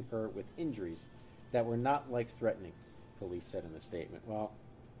 leaving her with injuries that were not life-threatening, police said in the statement. Well,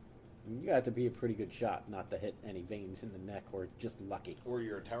 you got to be a pretty good shot not to hit any veins in the neck, or just lucky. Or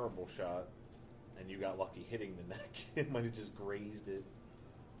you're a terrible shot, and you got lucky hitting the neck. It might have just grazed it.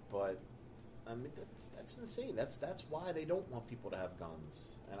 But, that's insane. That's why they don't want people to have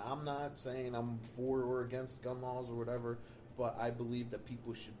guns. And I'm not saying I'm for or against gun laws or whatever, but I believe that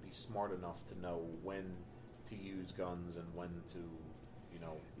people should be smart enough to know when to use guns and when to,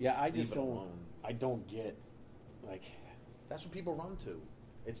 leave it alone. I don't get, That's what people run to.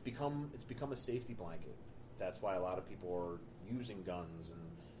 It's become a safety blanket. That's why a lot of people are using guns and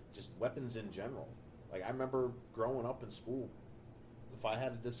just weapons in general. I remember growing up in school, if I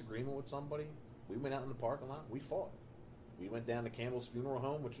had a disagreement with somebody, we went out in the parking lot, we fought. We went down to Campbell's Funeral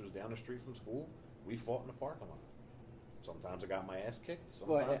Home, which was down the street from school. We fought in the parking lot. Sometimes I got my ass kicked,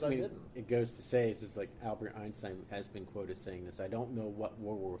 sometimes I didn't. It goes to say, it's like Albert Einstein has been quoted saying this, I don't know what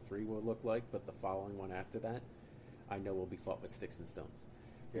World War III will look like, but the following one after that, I know will be fought with sticks and stones.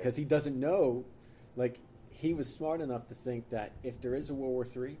 Because he doesn't know, he was smart enough to think that if there is a World War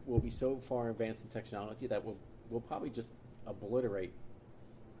III, we'll be so far advanced in technology that we'll probably just obliterate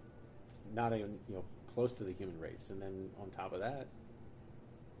not even, close to the human race. And then on top of that...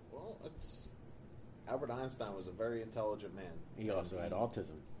 Well, Albert Einstein was a very intelligent man. He also had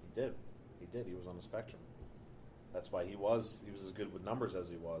autism. He did. He was on the spectrum. That's why he was as good with numbers as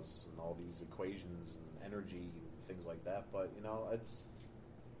he was, and all these equations and energy and things like that. But,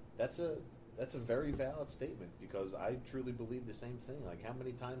 that's a very valid statement, because I truly believe the same thing. How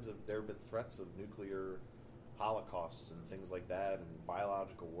many times have there been threats of nuclear holocausts and things like that, and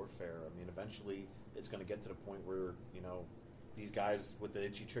biological warfare? Eventually it's going to get to the point where, these guys with the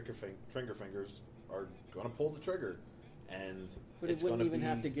itchy trigger fingers are going to pull the trigger, and but it wouldn't even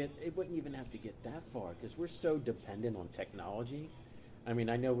have to get that far, because we're so dependent on technology. I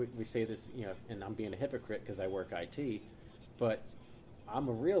know we say this, and I'm being a hypocrite because I work IT, but I'm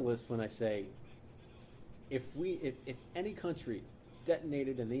a realist when I say if any country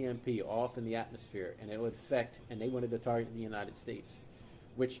detonated an EMP off in the atmosphere and it would affect, and they wanted to target the United States,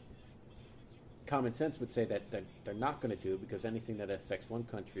 which common sense would say that they're not going to do, because anything that affects one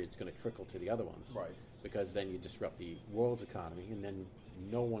country, it's going to trickle to the other ones. Right. Because then you disrupt the world's economy, and then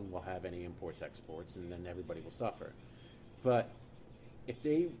no one will have any imports, exports, and then everybody will suffer. But if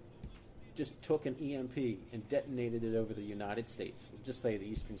they just took an EMP and detonated it over the United States, just say the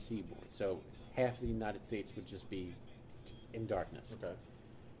eastern seaboard, so half the United States would just be in darkness. Okay.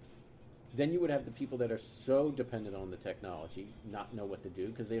 Then you would have the people that are so dependent on the technology not know what to do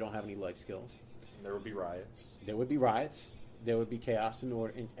because they don't have any life skills. There would be riots. There would be chaos in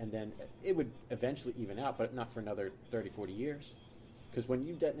order, and then it would eventually even out, but not for another 30, 40 years. Because when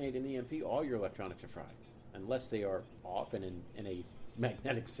you detonate an EMP, all your electronics are fried, unless they are off and in a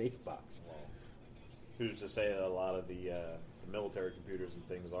magnetic safe box. Well, who's to say that a lot of the military computers and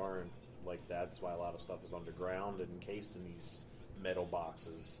things aren't like that? That's why a lot of stuff is underground and encased in these metal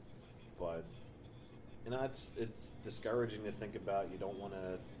boxes. But it's discouraging to think about. You don't want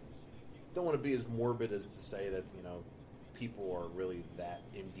to be as morbid as to say that people are really that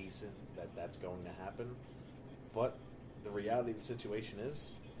indecent that that's going to happen. But the reality of the situation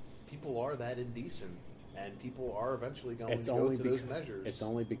is, people are that indecent, and people are eventually going to go to those measures. It's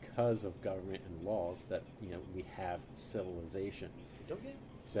only because of government and laws that we have civilization. Okay.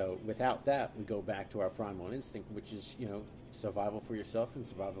 So without that, we go back to our primal instinct, which is survival for yourself and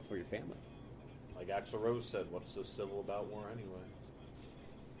survival for your family. Like Axl Rose said, "What's so civil about war anyway?"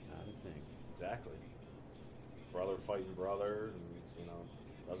 Not a thing. Exactly. Brother fighting brother, and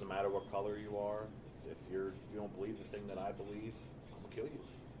doesn't matter what color you are. If you don't believe the thing that I believe, I'm gonna kill you.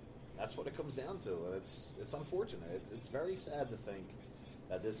 That's what it comes down to. And it's unfortunate. It's very sad to think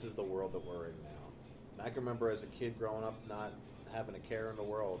that this is the world that we're in now. And I can remember as a kid growing up not having a care in the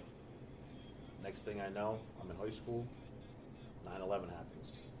world. Next thing I know, I'm in high school. 9/11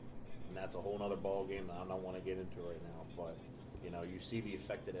 happens, and that's a whole other ball game that I don't want to get into right now. But you see the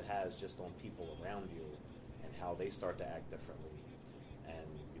effect that it has just on people around you and how they start to act differently. And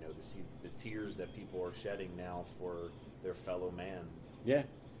to see the tears that people are shedding now for their fellow man. Yeah.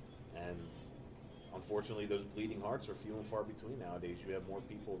 And unfortunately, those bleeding hearts are few and far between nowadays. You have more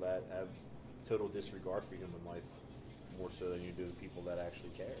people that have total disregard for human life, more so than you do the people that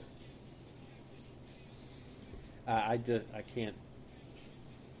actually care. I can't.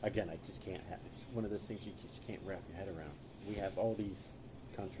 Again, I just can't have. It's one of those things you just can't wrap your head around. We have all these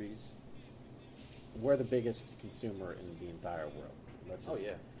countries. We're the biggest consumer in the entire world.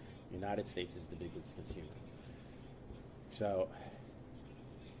 United States is the biggest consumer. So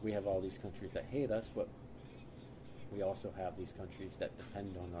we have all these countries that hate us, but we also have these countries that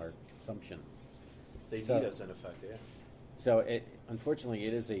depend on our consumption. They need us, in effect, yeah. So unfortunately,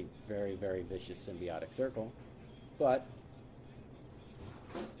 it is a very, very vicious symbiotic circle. But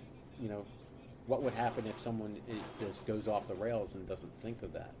what would happen if someone just goes off the rails and doesn't think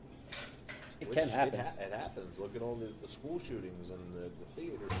of that? It can happen. It happens. Look at all the school shootings and the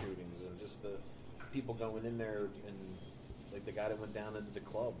theater shootings and just the people going in there and like the guy that went down into the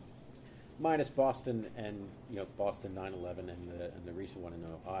club. Minus Boston and Boston 9/11 and the recent one in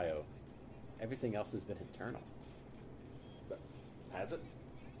Ohio. Everything else has been internal. But has it?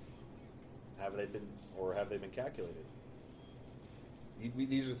 Have they been calculated?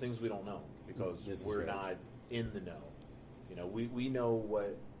 These are things we don't know because we're not in the know. We know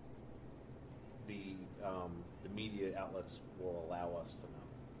what the media outlets will allow us to know,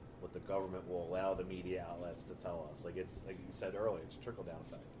 what the government will allow the media outlets to tell us. Like you said earlier, it's a trickle down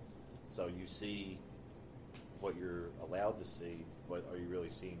effect. So you see what you're allowed to see, but are you really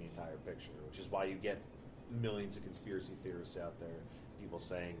seeing the entire picture? Which is why you get millions of conspiracy theorists out there, people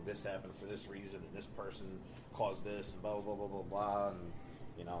saying this happened for this reason and this person caused this and blah blah blah blah blah. And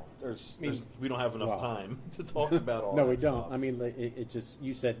we don't have enough time to talk about all. No, that we don't. stuff. I mean, it just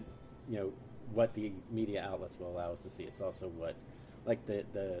you said, what the media outlets will allow us to see. It's also what, like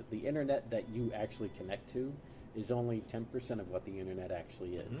the internet that you actually connect to, is only 10% of what the internet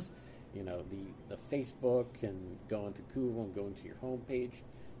actually is. Mm-hmm. The Facebook and going to Google and going to your homepage,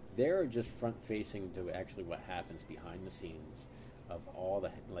 they're just front facing to actually what happens behind the scenes of all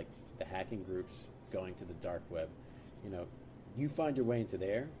the hacking groups going to the dark web. You find your way into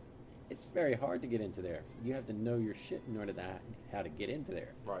there. It's very hard to get into there. You have to know your shit in order to how to get into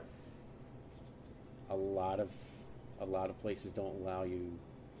there. Right. A lot of places don't allow you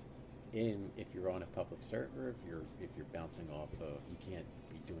in if you're on a public server. If you're bouncing off, you can't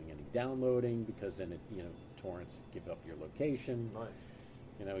be doing any downloading because then torrents give up your location. Right.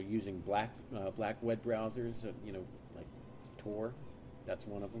 Using black web browsers. Like Tor, that's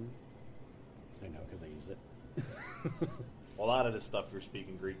one of them. I know because I use it. A lot of this stuff you're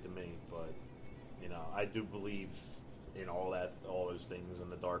speaking Greek to me, but I do believe in all those things in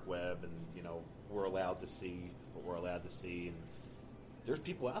the dark web, and we're allowed to see what we're allowed to see, and there's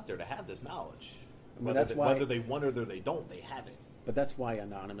people out there that have this knowledge. Whether they want it or they don't, they have it. But that's why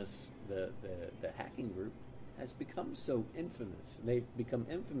Anonymous, the hacking group, has become so infamous. They've become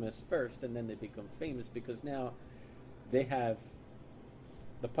infamous first, and then they become famous because now they have.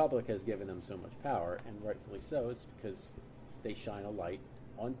 The public has given them so much power, and rightfully so. It's because they shine a light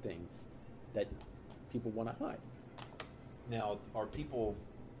on things that people want to hide. Now, are people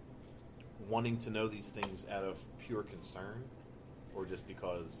wanting to know these things out of pure concern, or just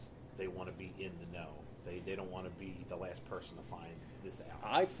because they want to be in the know? They don't want to be the last person to find this out.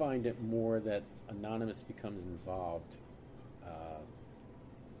 I find it more that Anonymous becomes involved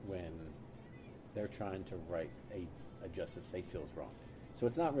when they're trying to right a justice they feel is wrong. So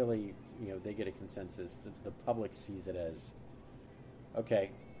it's not really, they get a consensus. The public sees it as,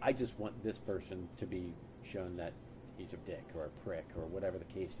 okay, I just want this person to be shown that he's a dick or a prick or whatever the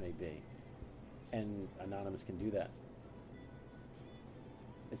case may be. And Anonymous can do that.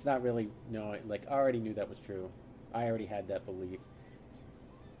 It's not really, I already knew that was true. I already had that belief.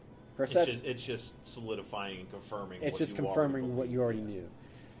 It's just solidifying and confirming. It's just confirming what you already knew.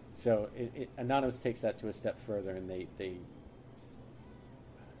 So Anonymous takes that to a step further, and they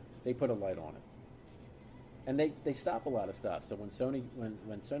put a light on it, and they stop a lot of stuff. So when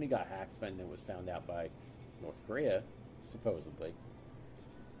Sony got hacked and it was found out by North Korea, supposedly,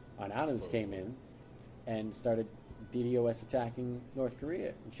 Anonymous came in and started DDoS attacking North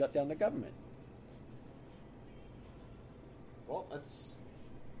Korea and shut down the government. Well, that's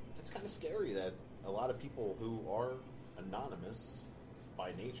kind of scary that a lot of people who are anonymous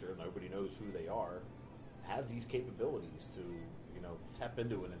by nature, nobody knows who they are, have these capabilities to, tap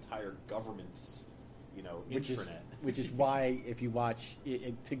into an entire government's, intranet. Which is why, if you watch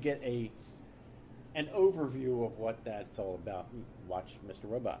to get an overview of what that's all about, watch Mr.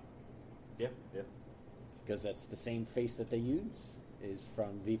 Robot. Yep. Because that's the same face that they use is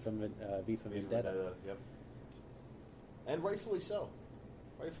from V for Vendetta. Yep. And rightfully so.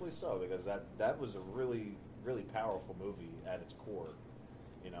 Because that was a really, really powerful movie at its core.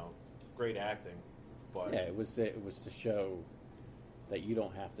 Great acting, but yeah, it was to show that you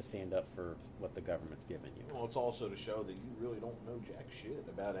don't have to stand up for what the government's giving you. Well, it's also to show that you really don't know jack shit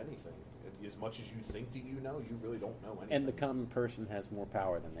about anything. As much as you think that you know, you really don't know anything. And the common person has more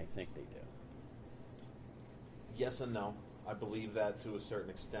power than they think they do. Yes and no. I believe that to a certain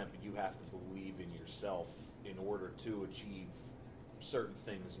extent, but you have to believe in yourself in order to achieve certain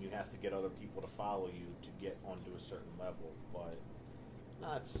things, and you have to get other people to follow you to get onto a certain level. But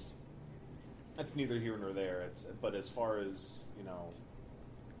that's neither here nor there. But as far as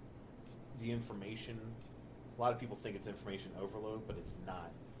the information, a lot of people think it's information overload, but it's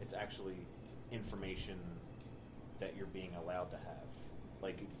not. It's actually information that you're being allowed to have.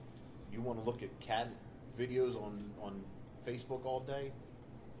 Like, you want to look at cat videos on Facebook all day?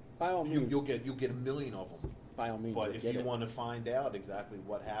 By all means, you'll get a million of them. By all means, but if you want to find out exactly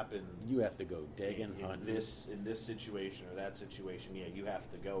what happened, you have to go dig and hunt. In this situation or that situation, yeah, you have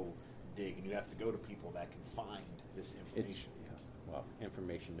to go dig, and you have to go to people that can find this information.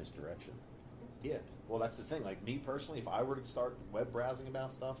 Information misdirection. Yeah, well, that's the thing. Like, me personally, if I were to start web browsing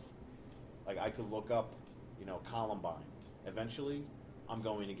about stuff, like, I could look up, Columbine. Eventually, I'm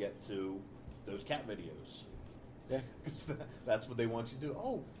going to get to those cat videos. Yeah, because that's what they want you to do.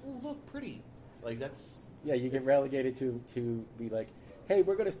 Oh, look, pretty. Like, that's... Yeah, you get relegated to be like, hey,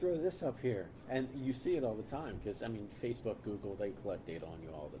 we're going to throw this up here. And you see it all the time because, Facebook, Google, they collect data on you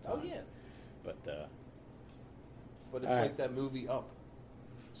all the time. Oh, yeah. But it's like that movie Up.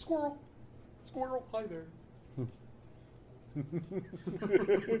 Squirrel, hi there.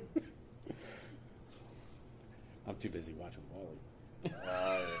 I'm too busy watching Wall-E.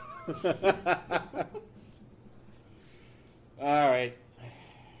 All right.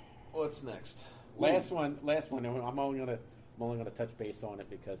 What's next? Last one. I'm only gonna touch base on it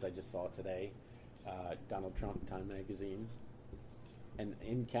because I just saw it today. Donald Trump, Time Magazine, and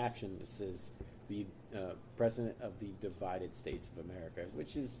in caption it says the President of the Divided States of America,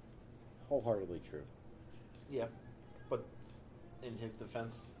 which is wholeheartedly true. Yeah, but in his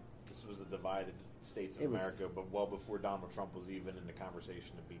defense, this was a divided States of America, but well before Donald Trump was even in the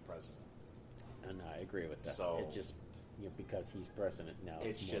conversation to be president. And I agree with that. So it just because he's president now,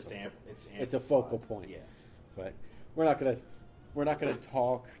 it's a focal point. Yeah, but we're not gonna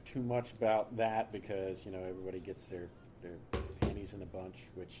talk too much about that because everybody gets their panties in a bunch,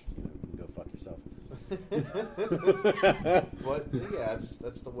 which you can go fuck yourself. But yeah,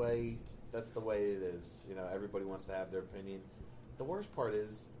 that's the way it is. Everybody wants to have their opinion. The worst part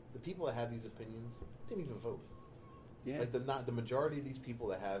is the people that have these opinions didn't even vote. Yeah, like the majority of these people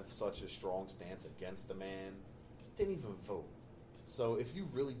that have such a strong stance against the man didn't even vote. So if you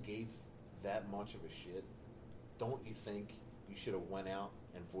really gave that much of a shit, don't you think you should have went out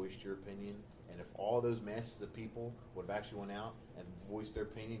and voiced your opinion? And if all those masses of people would have actually went out and voiced their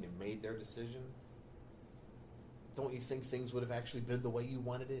opinion and made their decision, don't you think things would have actually been the way you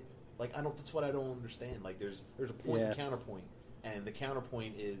wanted it? Like, that's what I don't understand. Like, there's a point and counterpoint. And the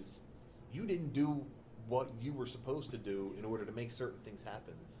counterpoint is you didn't do what you were supposed to do in order to make certain things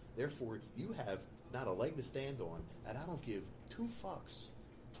happen. Therefore, you have not a leg to stand on, and I don't give two fucks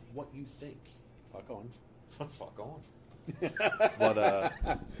what you think. Fuck on. Fuck on. But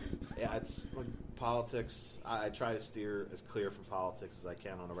Yeah, it's like politics. I try to steer as clear from politics as I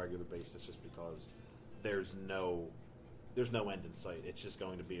can on a regular basis, just because there's no end in sight. It's just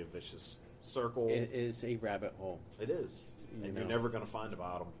going to be a vicious circle. It is a rabbit hole. It is, and know. you're never going to find the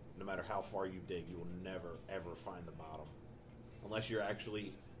bottom. No matter how far you dig, you will never ever find the bottom, unless you're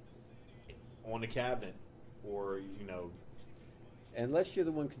actually on the cabinet, or Unless you're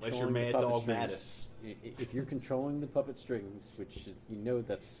the one controlling you're Mad the puppet Dog strings. If you're controlling the puppet strings, which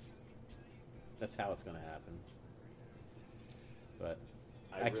that's how it's going to happen. But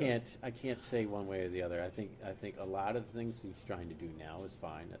I can't say one way or the other. I think a lot of the things he's trying to do now is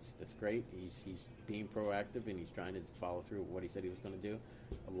fine. That's great. He's being proactive and he's trying to follow through with what he said he was going to do.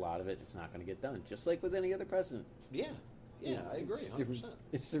 A lot of it is not going to get done, just like with any other president. Yeah, I agree, 100%.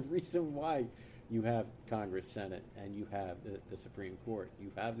 It's the reason why you have Congress, Senate, and you have the Supreme Court.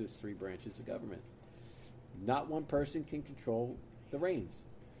 You have those three branches of government. Not one person can control the reins.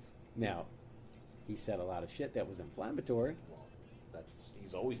 Now, he said a lot of shit that was inflammatory. Well,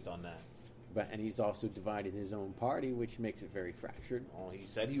 he's always done that. And he's also divided his own party, which makes it very fractured. Oh, he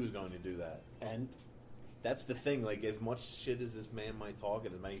said he was going to do that. And that's the thing. Like, as much shit as this man might talk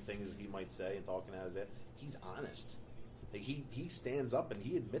and as many things as he might say and talking out his head, he's honest. Like, he stands up and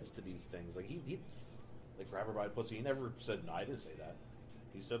he admits to these things. Like, he like, for everybody puts it, he never said, no, I didn't say that.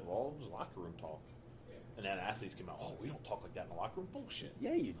 He said, well, it was locker room talk. And then athletes came out, oh, we don't talk like that in the locker room. Bullshit.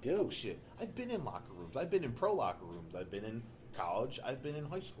 Yeah, you do. Bullshit. I've been in locker rooms. I've been in pro locker rooms. I've been in college. I've been in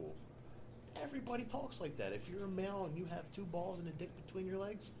high school. Everybody talks like that. If you're a male and you have two balls and a dick between your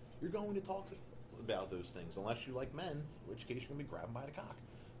legs, you're going to talk about those things, unless you like men, in which case you're going to be grabbed by the cock.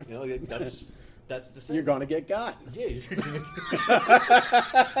 You know, that's the thing. You're going to get got. Yeah.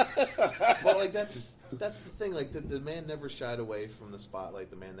 Well, like, that's the thing. Like, the man never shied away from the spotlight.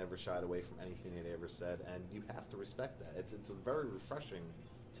 The man never shied away from anything that he ever said, and you have to respect that. It's very refreshing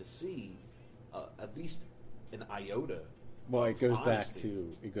to see at least an iota. Well, it goes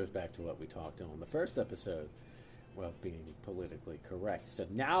honesty. back to what we talked on the first episode. Well, being politically correct. So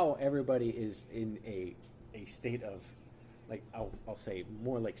now everybody is in a state of, like, I'll say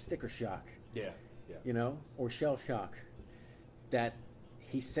more like sticker shock. Yeah. You know, or shell shock, that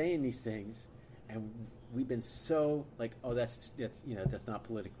he's saying these things, and we've been so like, oh, that's not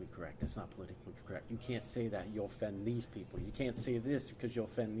politically correct. That's not politically correct. You can't say that. You'll offend these people. You can't say this because you'll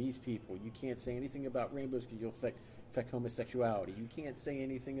offend these people. You can't say anything about rainbows because you'll affect homosexuality. You can't say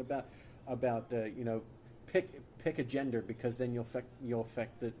anything about pick a gender because then you'll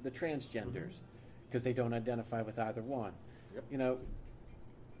affect the transgenders because they don't identify with either one. Yep. You know,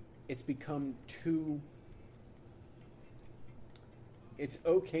 it's become too. It's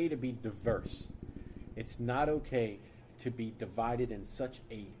okay to be diverse. It's not okay to be divided in such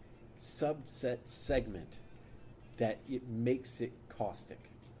a subset segment that it makes it caustic.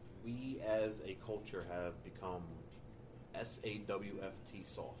 We as a culture have become SAWFT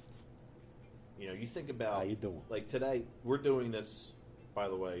soft. You know, you think about How you doing? Like today, we're doing this, by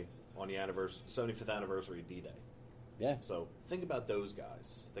the way, on the 75th anniversary of D-Day. Yeah. So think about those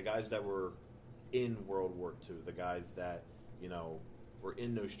guys, the guys that were in World War II, the guys that, you know, were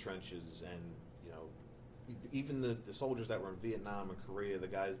in those trenches, and, you know, even the soldiers that were in Vietnam and Korea, the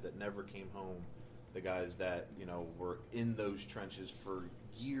guys that never came home, the guys that, you know, were in those trenches for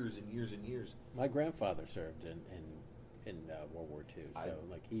years and years and years. My grandfather served in World War II, so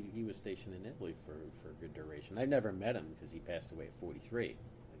he was stationed in Italy for a good duration. I never met him because he passed away at 43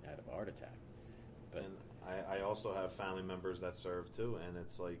 and had a heart attack. But and I also have family members that serve too, and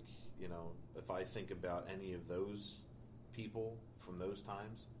it's like, you know, if I think about any of those people from those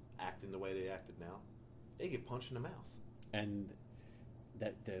times acting the way they acted now, they get punched in the mouth. And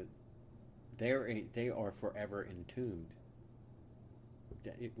that they are forever entombed.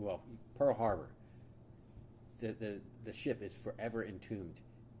 Well, Pearl Harbor, the ship is forever entombed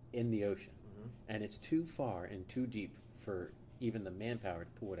in the ocean, and it's too far and too deep for even the manpower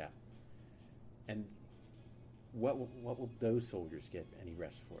to pull it out. And what will those soldiers get any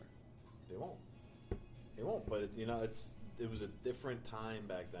rest for? They won't. They won't. But you know, it was a different time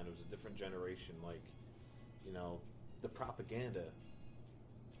back then. It was a different generation. Like, you know, the propaganda.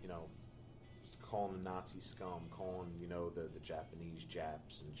 You know, calling the Nazi scum, calling, you know, the Japanese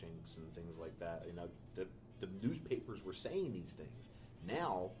Japs and Chinks and things like that. You know, the newspapers were saying these things.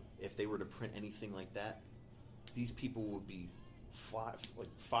 Now, if they were to print anything like that, these people would be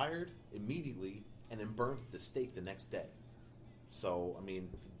fired immediately and then burned at the stake the next day. So, I mean,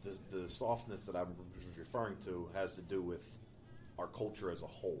 the softness that I'm referring to has to do with our culture as a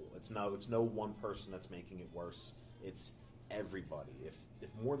whole. It's no one person that's making it worse. It's everybody. If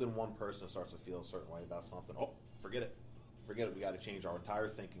more than one person starts to feel a certain way about something, oh, forget it. forget it. We got to change our entire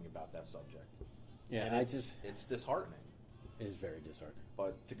thinking about that subject. Yeah, and I it's disheartening. It is very disheartening.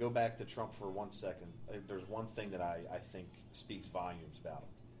 But to go back to Trump for 1 second, there's one thing that I think speaks volumes about him.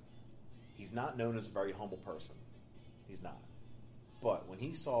 He's not known as a very humble person. He's not. But when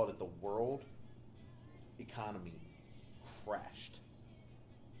he saw that the world economy crashed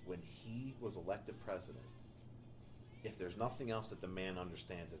when he was elected president, if there's nothing else that the man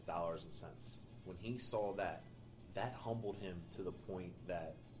understands, it's dollars and cents. When he saw that humbled him to the point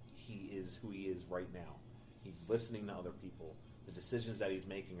that he is who he is right now. He's listening to other people. The decisions that he's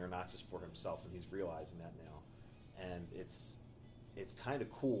making are not just for himself, and he's realizing that now. And it's kind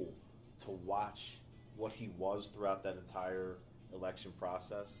of cool to watch what he was throughout that entire election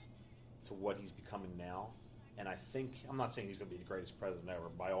process to what he's becoming now. And I think, I'm not saying he's going to be the greatest president ever.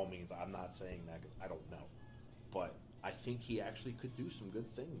 By all means, I'm not saying that because I don't know. But I think he actually could do some good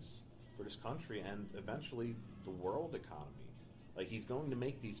things for this country and eventually the world economy. Like, he's going to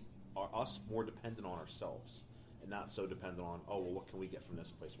make us more dependent on ourselves and not so dependent on, oh, well, what can we get from this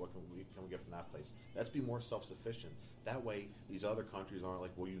place? What can we get from that place? Let's be more self-sufficient. That way, these other countries aren't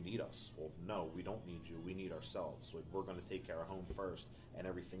like, well, you need us. Well, no, we don't need you. We need ourselves. Like, we're going to take care of home first, and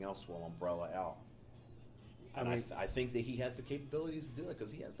everything else will umbrella out. And I think that he has the capabilities to do it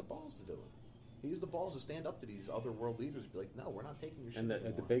because he has the balls to do it. He has the balls to stand up to these other world leaders and be like, no, we're not taking your shit And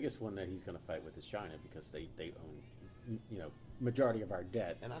anymore. the biggest one that he's going to fight with is China because they own, majority of our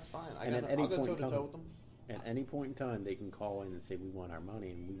debt. And that's fine. And at any I'll go point in toe-to-toe time- with them. At any point in time, they can call in and say, we want our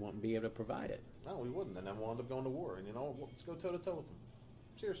money, and we won't be able to provide it. No, we wouldn't, and then we'll end up going to war. And let's go toe to toe with them.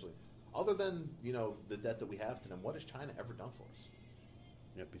 Seriously, other than the debt that we have to them, what has China ever done for us?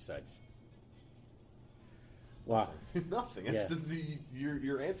 Yeah, besides, wow, Nothing. Yeah.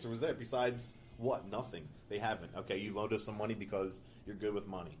 Your answer was there. Besides what? Nothing. They haven't. Okay, you loaned us some money because you're good with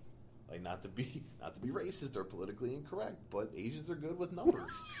money. Like, not to be racist or politically incorrect, but Asians are good with numbers.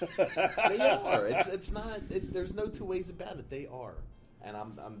 They are. It's not. There's no two ways about it. They are. And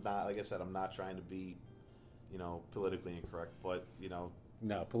I'm not. Like I said, I'm not trying to be, politically incorrect. But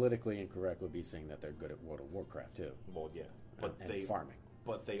no, politically incorrect would be saying that they're good at World of Warcraft too. well, yeah. But and farming.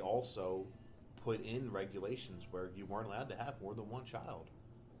 But they also put in regulations where you weren't allowed to have more than one child.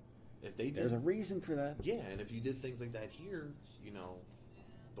 If they did, There's a reason for that. yeah, and if you did things like that here,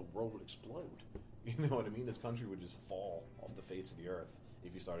 the world would explode. You know what I mean? This country would just fall off the face of the earth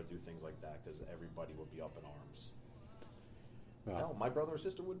if you started to do things like that because everybody would be up in arms. Well, Hell, my brother or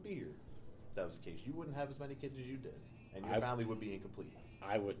sister wouldn't be here if that was the case. You wouldn't have as many kids as you did, and your family would be incomplete.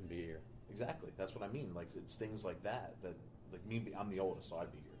 I wouldn't be here. Exactly. That's what I mean. Like, it's things like that like me, I'm the oldest, so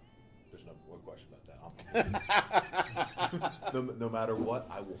I'd be here. There's no question about that. No matter what,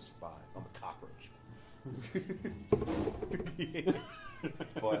 I will survive. I'm a cockroach. Yeah.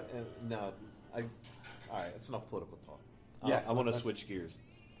 But no, all right. It's enough political talk. Yes, I want to that's- switch gears.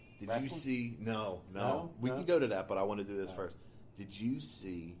 Did you Wrestling? see? No. No? We No? can go to that, but I want to do this All first. Did you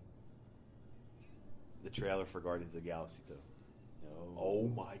see the trailer for Guardians of the Galaxy 2? No. Oh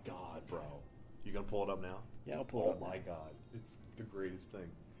my God, bro! You gonna pull it up now? Yeah, I'll pull it up Oh my now. God, it's the greatest thing.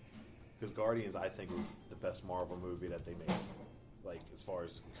 Because Guardians, I think, was the best Marvel movie that they made. Like, as far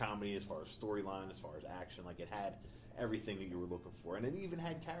as comedy, as far as storyline, as far as action, like, it had everything that you were looking for, and it even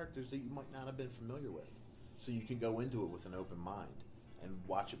had characters that you might not have been familiar with. So you can go into it with an open mind and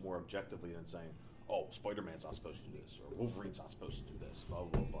watch it more objectively than saying, "Oh, Spider-Man's not supposed to do this," or "Wolverine's not supposed to do this." Blah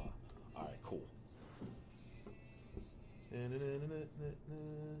blah blah. All right, cool.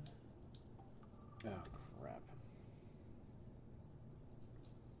 Oh, crap.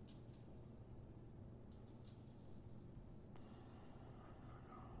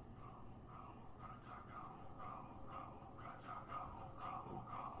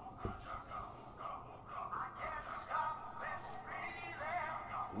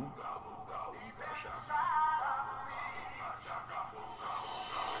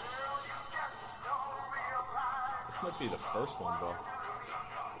 This might be the first one, bro.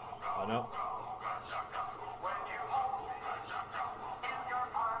 I know.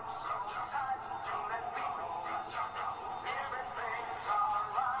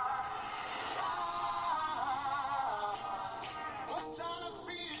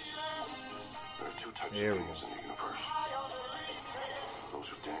 There are two types There of we humans go. in the universe. Those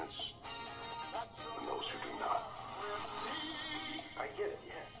who dance and those who do not. I get it,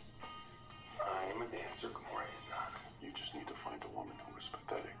 yes. I am a dancer, Gamora is not. You just need to find a woman who is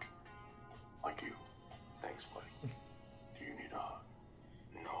pathetic. Like you. Thanks, buddy. Do you need a hug?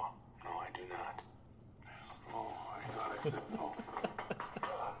 No, I do not. Oh, I thought I said no.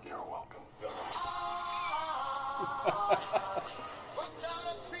 You're welcome.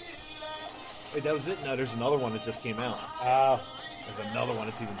 Wait, that was it? No, there's another one that just came out. There's another one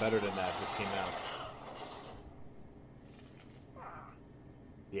that's even better than that just came out.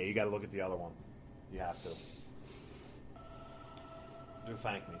 Yeah, you got to look at the other one. You have to. Do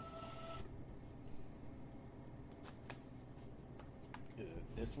thank me. Is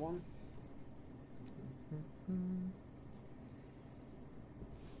it this one?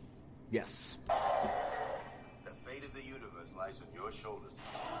 Yes. The fate of the universe lies on your shoulders.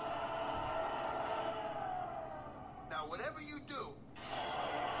 Now, whatever you do,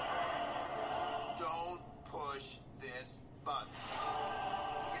 don't push this button.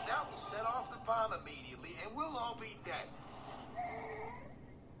 Because that will set off the bomb immediately, and we'll all be dead.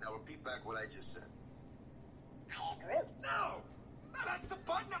 Now, repeat back what I just said. I am Groot. No! No, that's the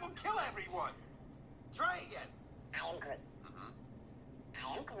button that will kill everyone. Try again. I am Groot. Mm-hmm.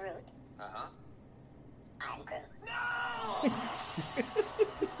 I am Groot. Uh-huh. I'm Groot. No!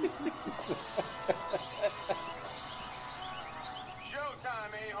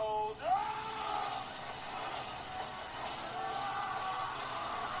 Showtime, a-holes.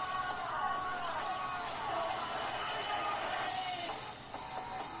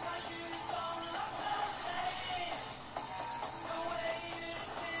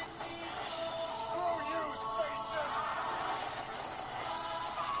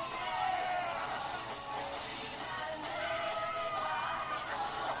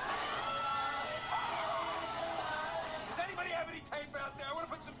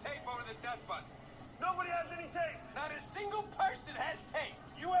 Nobody has any tape. Not a single person has tape.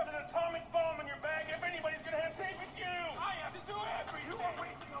 You have an atomic bomb in your bag. If anybody's gonna have tape, it's you. I have to do everything. You are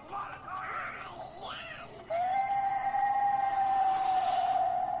wasting a lot of time.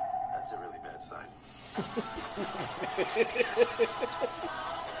 That's a really bad sign.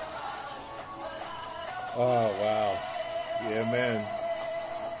 Oh, wow. Yeah, man.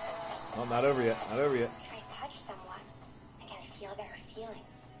 Well, not over yet. Not over yet. If I touch someone, I can feel their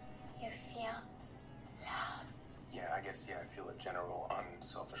feelings. You feel love. Yeah, I guess, I feel a general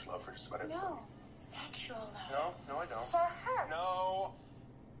unselfish love for just about everyone. No, sexual love. No, I don't. For her. No.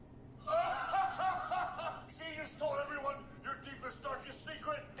 See, you just told everyone your deepest, darkest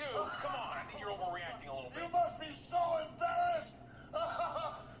secret. Dude, come on. I think you're overreacting a little bit. You must be so embarrassed.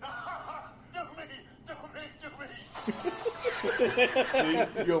 Do me.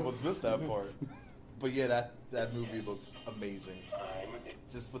 See, you almost missed that part. But yeah, that movie looks amazing.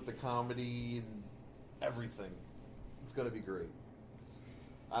 Just with the comedy and everything. It's going to be great.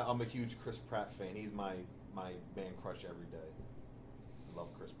 I'm a huge Chris Pratt fan. He's my man crush every day. I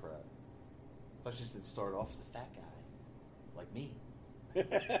love Chris Pratt. But just didn't start off as a fat guy. Like me.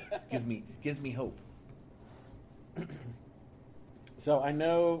 gives me hope. So I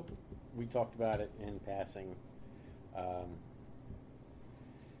know we talked about it in passing.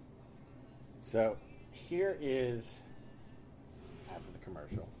 So here is, after the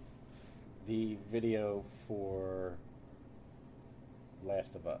commercial, the video for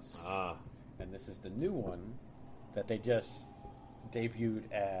Last of Us. And this is the new one that they just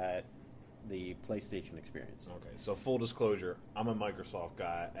debuted at the PlayStation Experience. Okay, so full disclosure, I'm a Microsoft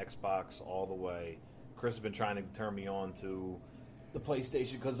guy, Xbox all the way. Chris has been trying to turn me on to the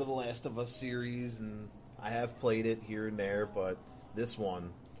PlayStation because of the Last of Us series, and I have played it here and there, but this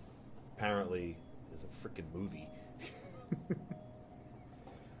one apparently is a freaking movie.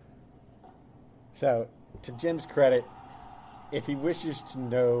 So, to Jim's credit, if he wishes to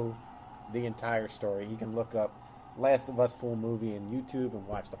know the entire story, he can look up Last of Us full movie in YouTube and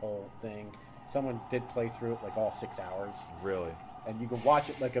watch the whole thing. Someone did play through it like all 6 hours. Really? And you can watch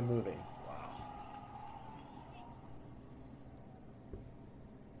it like a movie.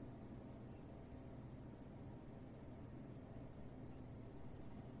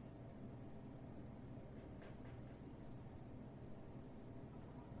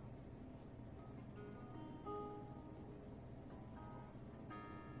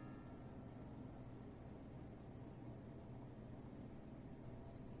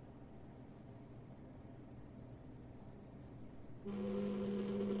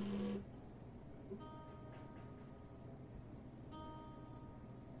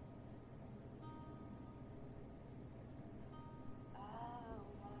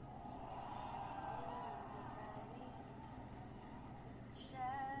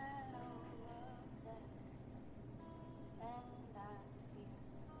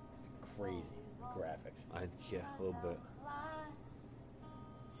 Crazy graphics. Yeah, a little bit.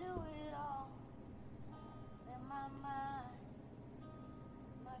 To it all, in my mind,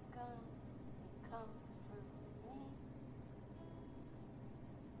 my gun come through me.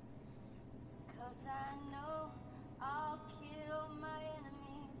 'Cause I know I'll kill my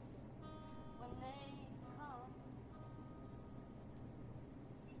enemies when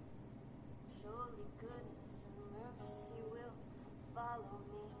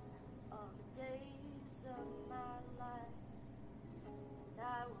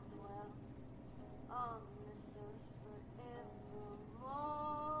on this earth forevermore.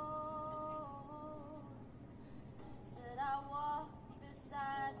 Said I walk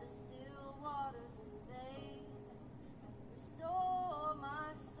beside the still waters and they restore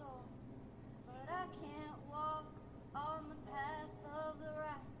my soul. But I can't walk on the path of the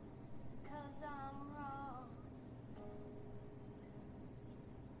right, 'cause I'm wrong.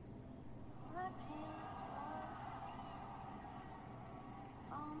 I can't walk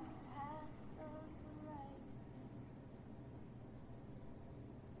on the path of the right,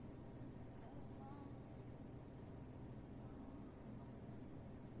 'cause I'm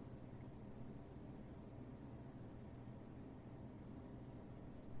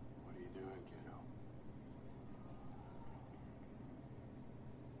What are you doing, kiddo?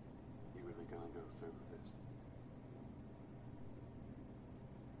 You really gonna go through with this?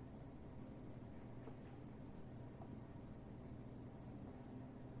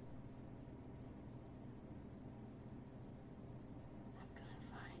 I'm gonna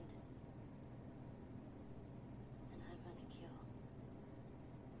find and I'm gonna kill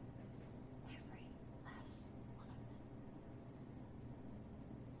every last one of them.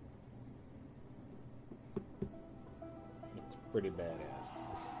 It's pretty badass.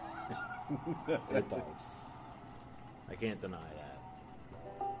 It does. I can't deny that.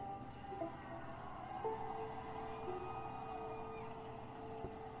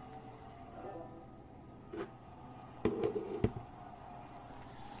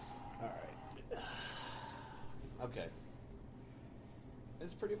 Alright. Okay.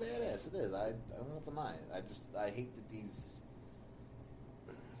 It's pretty badass. It is. I won't deny it. I hate that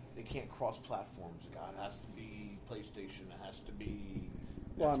they can't cross platforms. God, it has to be PlayStation. It has to be.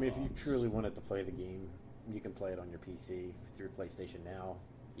 Well, I mean, if you Xbox. truly wanted to play the game, you can play it on your PC through PlayStation Now.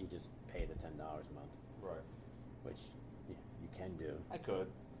 You just pay the $10 a month, Right. which yeah, you can do. I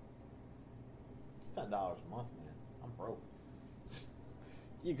could. It's $10 a month, man. I'm broke.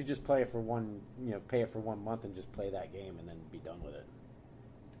 You could just play it for pay it for 1 month and just play that game and then be done with it.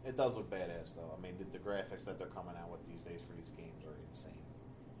 It does look badass, though. I mean, the graphics that they're coming out with these days for these games are insane.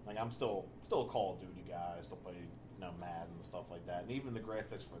 Like, I'm still a Call of Duty guy. I still play, Madden and stuff like that. And even the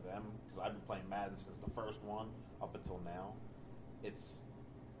graphics for them, because I've been playing Madden since the first one up until now, it's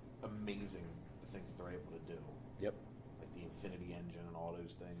amazing the things that they're able to do. Yep. Like the Infinity Engine and all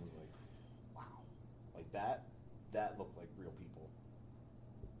those things. Like, wow. Like that looked like real people.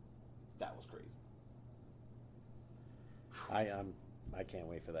 That was crazy. I can't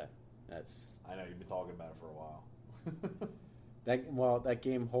wait for that. I know you've been talking about it for a while. That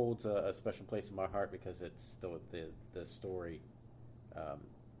game holds a special place in my heart because it's still the story.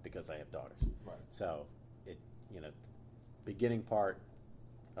 Because I have daughters, Right. so the beginning part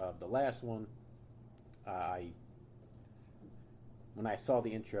of the last one, when I saw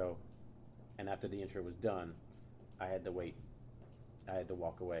the intro, and after the intro was done, I had to wait. I had to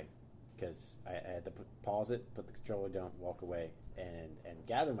walk away because I had to pause it, put the controller down, walk away, and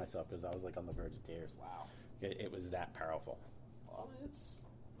gather myself because I was like on the verge of tears. Wow. It was that powerful. Well, I mean, it's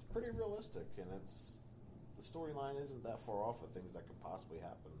pretty realistic, and the storyline isn't that far off of things that could possibly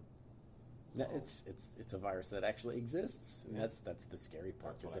happen. No, it's a virus that actually exists, and Yeah. that's the scary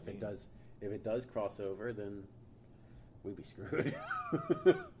part. That's Because what I mean. if it does cross over, then we'd be screwed.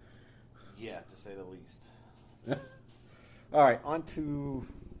 Yeah, to say the least. All right, on to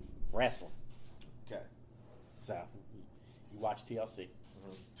wrestling. Okay. So, you watch TLC.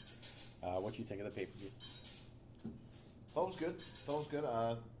 Mm-hmm. What you think of the pay-per-view? Thought it was good.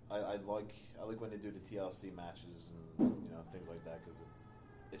 I like when they do the TLC matches and things like that because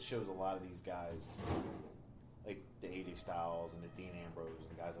it shows a lot of these guys, like the AJ Styles and the Dean Ambrose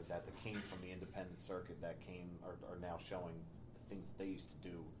and guys like that came from the independent circuit that are now showing the things that they used to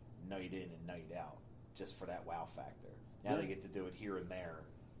do night in and night out just for that wow factor. Now they get to do it here and there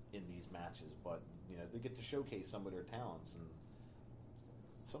in these matches, but they get to showcase some of their talents, and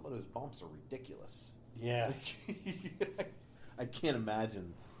some of those bumps are ridiculous. Yeah. I can't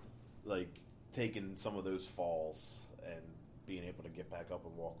imagine taking some of those falls and being able to get back up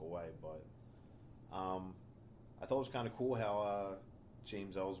and walk away, but I thought it was kind of cool how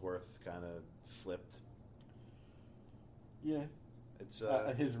James Ellsworth kind of flipped. Yeah. It's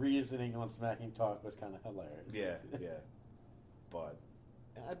his reasoning on Smacking Talk was kind of hilarious. Yeah. But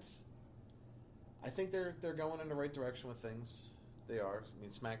I think they're going in the right direction with things. They are. I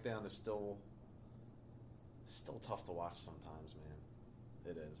mean, SmackDown is still tough to watch sometimes, man.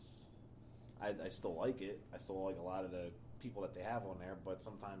 It is. I still like it. I still like a lot of the people that they have on there, but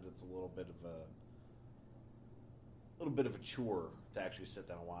sometimes it's a little bit of a chore to actually sit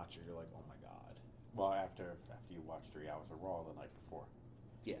down and watch it. You're like, oh my god. Well, after you watch 3 hours of Raw the night before.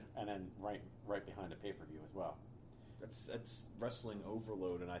 Yeah. And then right behind the pay-per-view as well. That's wrestling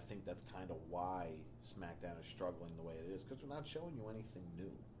overload, and I think that's kind of why SmackDown is struggling the way it is, because they're not showing you anything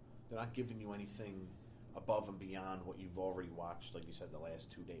new. They're not giving you anything above and beyond what you've already watched, like you said, the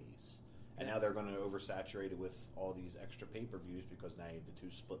last 2 days. And now they're going to oversaturate it with all these extra pay-per-views because now you have the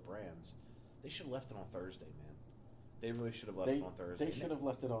two split brands. They should have left it on Thursday, man. They really should have left it on Thursday. They should have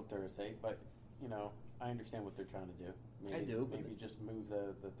left it on Thursday, but, I understand what they're trying to do. Maybe just move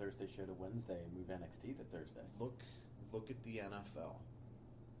the Thursday show to Wednesday and move NXT to Thursday. Look at the NFL.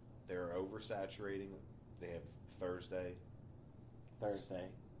 They're oversaturating. They have Thursday.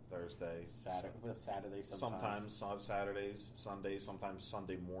 Saturday sometimes Saturdays, Sundays, sometimes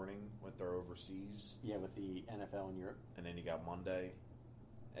Sunday morning when they're overseas. Yeah, with the NFL in Europe. And then you got Monday.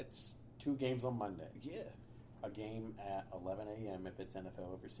 It's 2 games on Monday. Yeah. A game at 11 a.m. if it's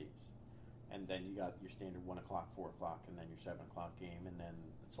NFL overseas. And then you got your standard 1 o'clock, 4 o'clock, and then your 7 o'clock game, and then...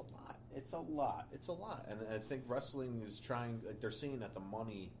 It's a lot. It's a lot. It's a lot. And I think wrestling is trying... they're seeing that the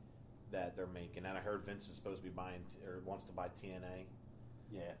money that they're making... And I heard Vince is supposed to be buying... or wants to buy TNA.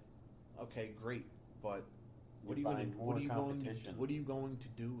 Yeah. Okay, great. But what are you going to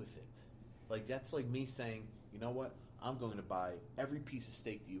do with it? Like, that's like me saying, you know what? I'm going to buy every piece of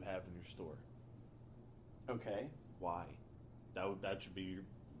steak that you have in your store. Okay. Why? That should be...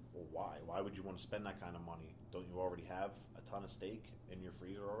 Well, why? Why would you want to spend that kind of money? Don't you already have a ton of steak in your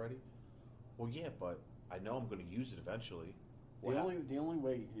freezer already? Well, yeah, but I know I'm going to use it eventually. The only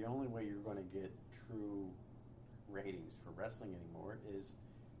way you're going to get true ratings for wrestling anymore is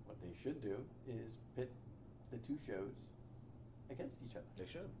what they should do is pit the 2 shows against each other. They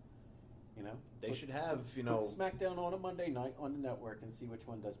should. They should have put SmackDown on a Monday night on the network and see which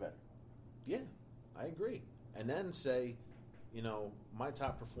one does better. Yeah, I agree. And then say, my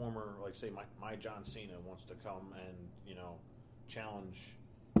top performer, like say my John Cena wants to come and, challenge,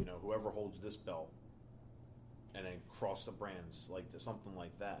 whoever holds this belt and then cross the brands, like something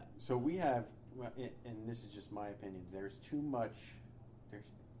like that. So we have, and this is just my opinion, there's too much,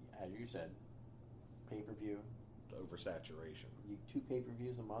 as you said, pay-per-view. Oversaturation. 2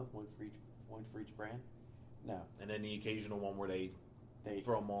 pay-per-views a month, one for each brand? No. And then the occasional one where they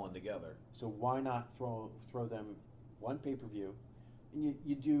throw them all in together. So why not throw them one pay-per-view, and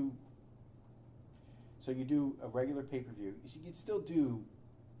you do. So you do a regular pay-per-view. You'd still do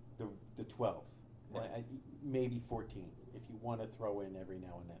the 12, right. Maybe 14 if you want to throw in every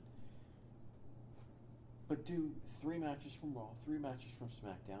now and then. But do 3 matches from Raw, 3 matches from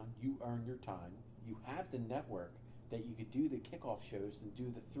SmackDown. You earn your time. You have the network that you could do the kickoff shows and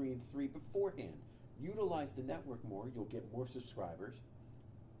do the 3 and 3 beforehand. Utilize the network more. You'll get more subscribers.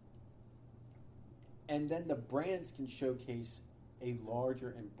 And then the brands can showcase a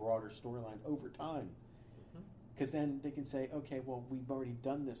larger and broader storyline over time. Because then they can say, okay, well, we've already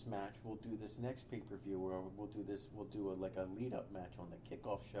done this match. We'll do this next pay-per-view, or we'll do a lead-up match on the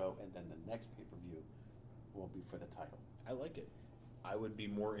kickoff show, and then the next pay-per-view will be for the title. I like it. I would be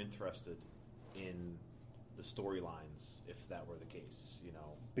more interested in the storylines if that were the case,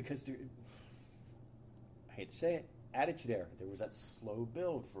 Because I hate to say it, Attitude Era, there was that slow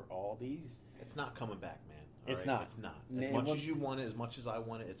build for all these. It's not coming back, man. It's not. It's not. As much as you want it, as much as I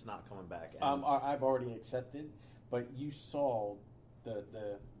want it, it's not coming back. And I've already accepted, but you saw the.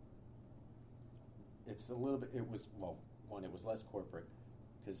 It's a little bit. It was it was less corporate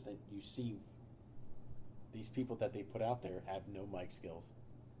because then you see these people that they put out there have no mic skills.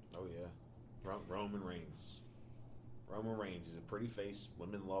 Oh yeah, Roman Reigns. Roman Reigns is a pretty face.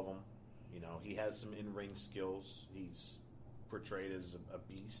 Women love him. He has some in-ring skills. He's portrayed as a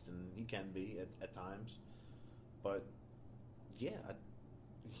beast, and he can be at times. But, yeah,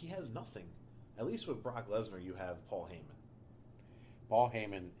 he has nothing. At least with Brock Lesnar, you have Paul Heyman. Paul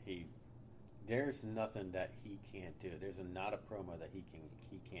Heyman, there's nothing that he can't do. There's not a promo that he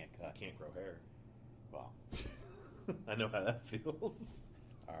can't cut. He can't grow hair. Well, I know how that feels.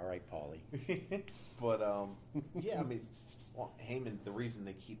 All right, Paulie. But, yeah, I mean, Heyman, the reason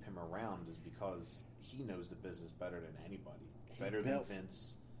they keep him around is because he knows the business better than anybody. Better than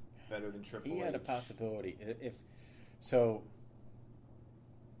Vince. Better than Triple H. He had a possibility. So,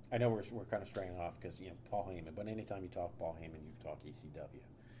 I know we're kind of straying off because, Paul Heyman, but anytime you talk Paul Heyman, you talk ECW.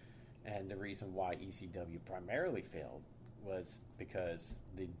 And the reason why ECW primarily failed was because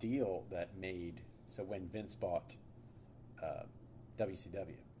the deal that made... So when Vince bought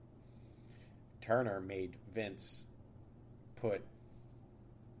WCW, Turner made Vince put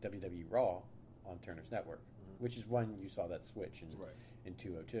WWE Raw on Turner's network, which is when you saw that switch in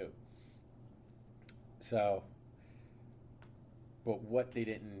 202. So, but what they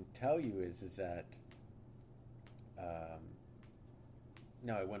didn't tell you is that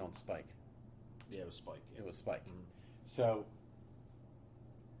No, it went on Spike. Yeah, it was Spike. It was Spike. Mhm. So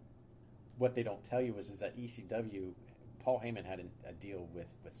what they don't tell you is that ECW, Paul Heyman had a deal with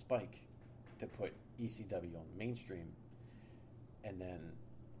Spike to put ECW on the mainstream, and then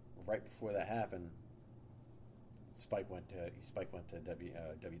right before that happened, Spike went to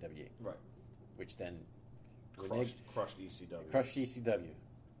WWE, Right. which then Crushed ECW. crushed ECW,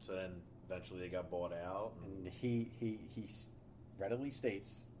 So then eventually they got bought out. and he readily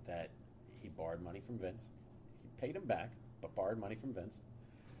states that he borrowed money from Vince. He paid him back, but borrowed money from Vince.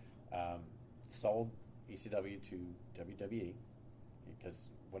 Sold ECW to WWE because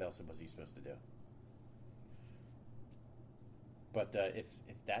what else was he supposed to do? But if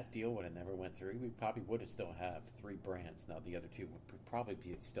that deal would have never went through, we probably would have still have 3 brands. Now the other 2 would probably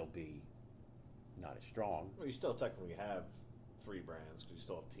still be not as strong. Well, you still technically have 3 brands because you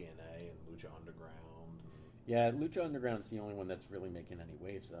still have TNA and Lucha Underground. Yeah, Lucha Underground's the only one that's really making any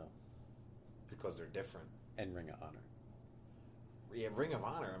waves though, Because they're different. and Ring of Honor. Yeah, Ring of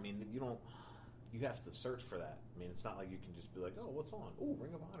Honor. I mean, you have to search for that. I mean, it's not like you can just be like, oh, what's on? Oh,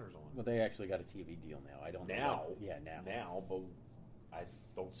 Ring of Honor's on. Well, they actually got a TV deal now. I don't know. Now. Yeah, now. Now, but I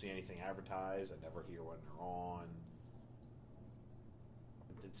don't see anything advertised. I never hear when they're on.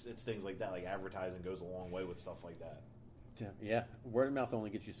 It's things like that. Like advertising goes a long way with stuff like that. Yeah, word of mouth only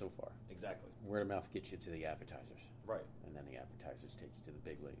gets you so far. Exactly. Word of mouth gets you to the advertisers. Right. And then the advertisers take you to the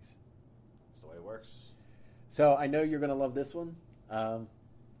big leagues. That's the way it works. So I know you're going to love this one.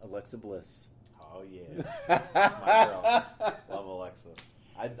 Alexa Bliss. Oh, yeah. That's my girl. Love Alexa.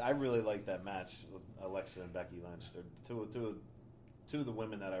 I really like that match with Alexa and Becky Lynch. They're two of the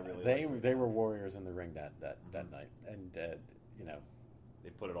women that I really like. They were warriors in the ring that night. And, they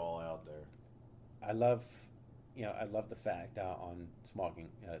put it all out there. I love the fact on Talking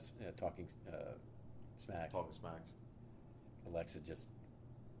Smack. Talking Smack. Alexa just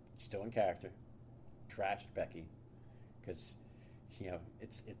still in character, trashed Becky because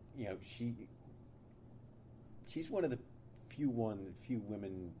she's one of the few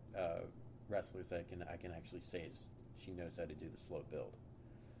women wrestlers that I can actually say she knows how to do the slow build.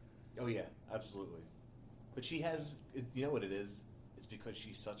 Oh yeah, absolutely. But she has, you know what it is? It's because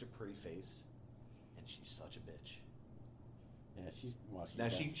she's such a pretty face, and she's such a bitch. Yeah, she's now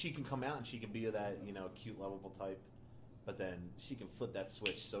she can come out and she can be that cute, lovable type, but then she can flip that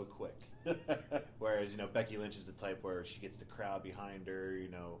switch so quick. Whereas Becky Lynch is the type where she gets the crowd behind her.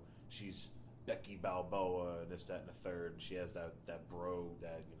 She's Becky Balboa and this, that, and the third. And she has that bro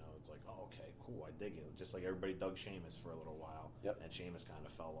that it's like, oh, okay, cool, I dig it. Just like everybody dug Sheamus for a little while, and Sheamus kind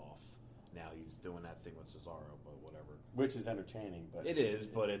of fell off. Now he's doing that thing with Cesaro, but whatever. Which is entertaining, but it is,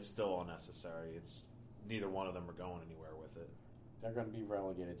 but it's still unnecessary. It's neither one of them are going anywhere with it. They're going to be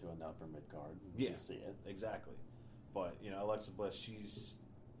relegated to an upper mid card. Yeah, see it exactly. But Alexa Bliss, she's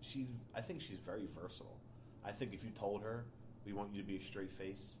I think she's very versatile. I think if you told her we want you to be a straight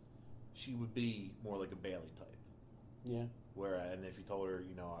face, she would be more like a Bayley type. Yeah. And if you told her,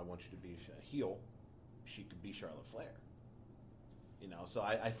 I want you to be a heel, she could be Charlotte Flair. So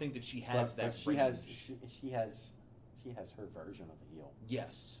I think that she has that. She has her version of a heel.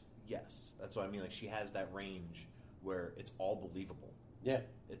 Yes. That's what I mean. Like she has that range where it's all believable. Yeah,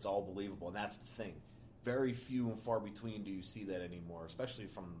 it's all believable, and that's the thing. Very few and far between do you see that anymore, especially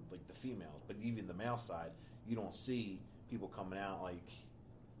from like the females. But even the male side, you don't see people coming out like.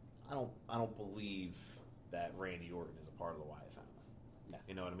 I don't believe that Randy Orton is a part of the Wyatt family. No.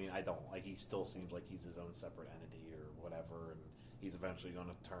 You know what I mean? I don't. Like he still seems like he's his own separate entity or whatever, and he's eventually going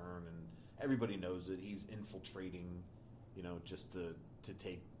to turn, and everybody knows it. He's infiltrating, just to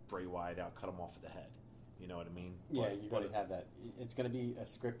take Bray Wyatt out, cut him off at the head. You know what I mean? Yeah, you're going to have that. It's going to be a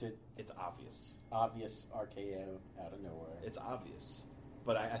scripted. It's obvious. Obvious RKO out of nowhere. It's obvious.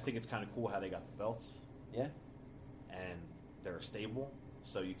 But I think it's kind of cool how they got the belts. Yeah. And they're a stable,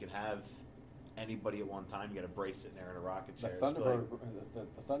 so you can have anybody at one time. You got a Bray sitting there in a rocket chair. The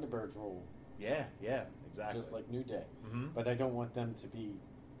Thunderbirds rule. Yeah, exactly. Just like New Day. Mm-hmm. But I don't want them to be,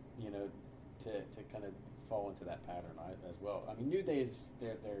 to kind of fall into that pattern as well. I mean, New Day is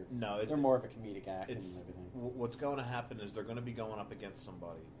they're more of a comedic act and everything. What's going to happen is they're going to be going up against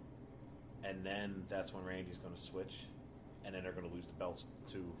somebody, and then that's when Randy's going to switch, and then they're going to lose the belts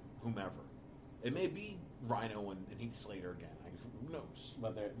to whomever. It may be Rhino and Heath Slater again. Who knows?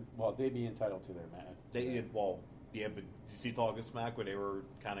 But they'd be entitled to their match. But you see Talking Smack where they were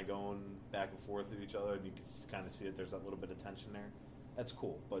kind of going back and forth with each other, and you could kind of see that there's that little bit of tension there. That's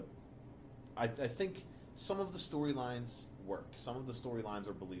cool, but I think some of the storylines work. Some of the storylines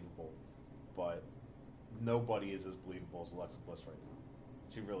are believable, but nobody is as believable as Alexa Bliss right now.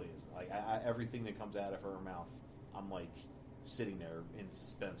 She really is. Like everything that comes out of her mouth, I'm like, sitting there in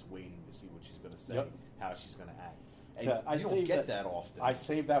suspense, waiting to see what she's going to say, Yep. how she's going to act. And So I you don't saved get that often. I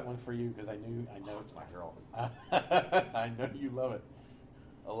saved that one for you because I know it's my girl. I know you love it.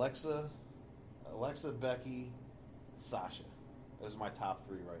 Alexa, Becky, Sasha. Those are my top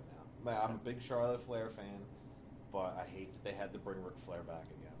 3 right now. I'm a big Charlotte Flair fan, but I hate that they had to bring Ric Flair back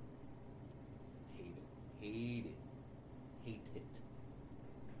again. Hate it.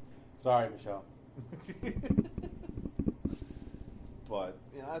 Sorry, Michelle. But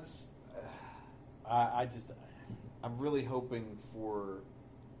that's. I'm really hoping for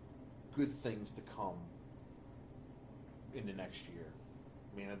good things to come in the next year.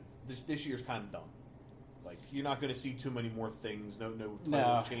 I mean, this year's kind of done. Like, you're not going to see too many more things. No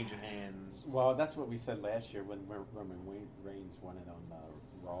titles changing hands. Well, that's what we said last year when Roman Reigns won it on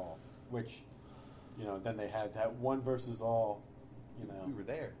Raw, which, then they had that one versus all. We were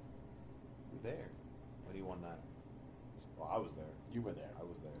there. When he won that. Well, I was there. You were there. I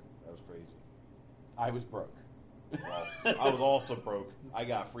was there. That was crazy. I was broke. Well, I was also broke. I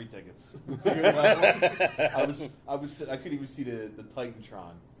got free tickets. I couldn't even see the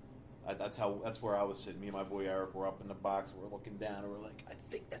Titantron. That's where I was sitting. Me and my boy Eric were up in the box. We're looking down, and we're like, I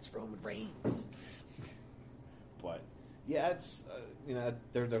think that's Roman Reigns. But yeah, it's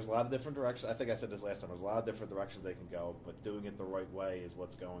there's a lot of different directions. I think I said this last time. There's a lot of different directions they can go, but doing it the right way is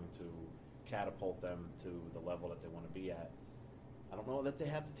what's going to catapult them to the level that they want to be at. I don't know that they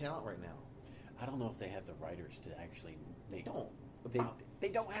have the talent right now. I don't know if they have the writers to actually. They don't. They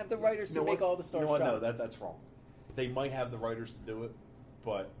don't have the writers to make all the stars. No, that's wrong. They might have the writers to do it,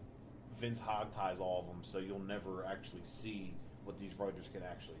 but Vince hogties all of them, so you'll never actually see what these writers can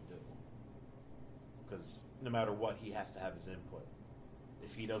actually do. Because no matter what, he has to have his input.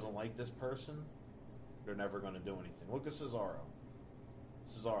 If he doesn't like this person, they're never going to do anything. Look at Cesaro.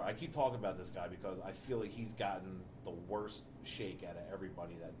 I keep talking about this guy because I feel like he's gotten the worst shake out of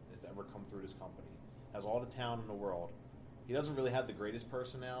everybody that has ever come through this company. Has all the talent in the world. He doesn't really have the greatest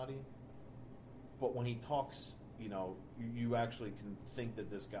personality, but when he talks, you actually can think that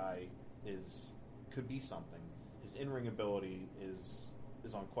this guy could be something. His in-ring ability is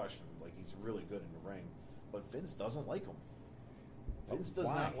unquestionable. Like, he's really good in the ring, but Vince doesn't like him. Vince does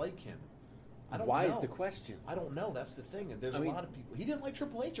not like him. I don't know. Why is the question? I don't know. That's the thing. There's a lot of people. He didn't like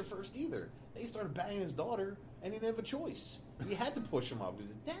Triple H at first either. Then he started banging his daughter, and he didn't have a choice. He had to push him up. He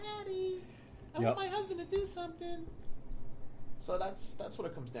said, "Daddy, I want my husband to do something." So that's what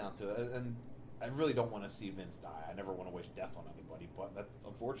it comes down to. And I really don't want to see Vince die. I never want to wish death on anybody, but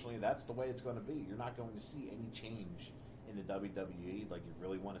unfortunately, that's the way it's going to be. You're not going to see any change in the WWE like you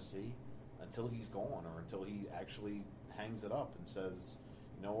really want to see until he's gone or until he actually hangs it up and says,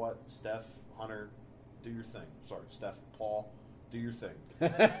 "You know what, Steph, Hunter, do your thing." Sorry, Steph, Paul, do your thing.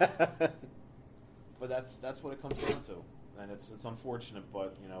 But that's what it comes down to, and it's unfortunate,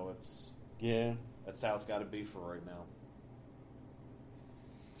 but that's how it's got to be for right now.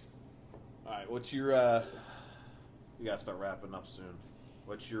 All right, what's your? We got to start wrapping up soon.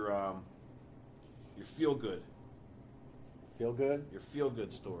 What's your feel good? Feel good? Your feel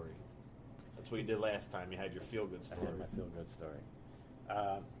good story. That's what you did last time. You had your feel good story. I had my feel good story.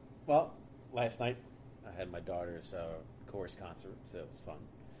 Well, last night I had my daughter's chorus concert, so it was fun.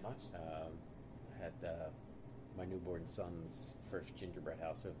 Nice. I had my newborn son's first gingerbread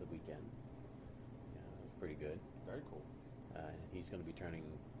house over the weekend. It was pretty good. Very cool. He's going to be turning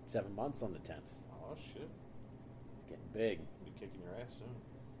 7 months on the 10th. Oh shit! Getting big. Be kicking your ass soon.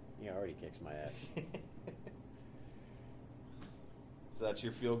 He already kicks my ass. So that's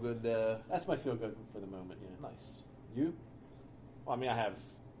your feel good. That's my feel good for the moment. Yeah. Nice. You? Well, I mean, I have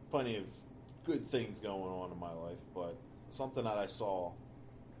plenty of good things going on in my life, but something that I saw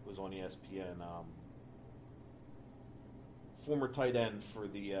was on ESPN. Former tight end for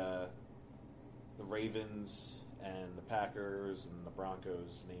the Ravens and the Packers and the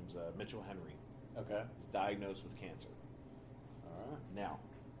Broncos, name's Mitchell Henry. Okay. He's diagnosed with cancer. All right. Now,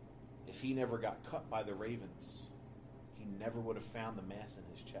 if he never got cut by the Ravens, he never would have found the mass in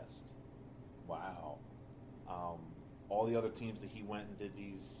his chest. Wow. All the other teams that he went and did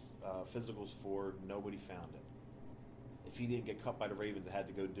these physicals for, nobody found it. If he didn't get cut by the Ravens and had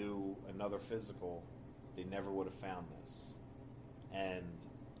to go do another physical, they never would have found this. And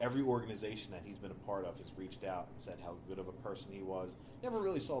every organization that he's been a part of has reached out and said how good of a person he was. Never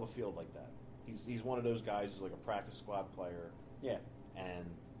really saw the field like that. He's one of those guys who's like a practice squad player. Yeah. And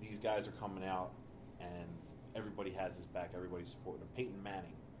these guys are coming out, and everybody has his back. Everybody's supporting him. Peyton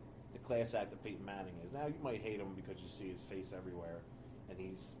Manning, the class act that Peyton Manning is. Now, you might hate him because you see his face everywhere, and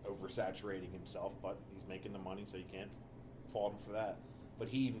he's oversaturating himself, but he's making the money, so you can't fault him for that. But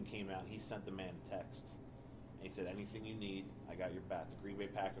he even came out and he sent the man a text, And he said, anything you need, I got your back. The Green Bay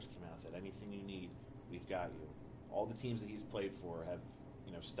Packers came out and said, anything you need, we've got you. All the teams that he's played for have,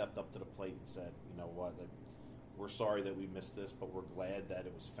 stepped up to the plate and said, you know what, that we're sorry that we missed this, but we're glad that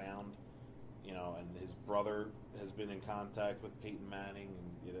it was found. And his brother has been in contact with Peyton Manning,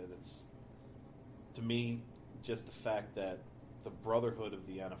 and that's, to me, just the fact that the brotherhood of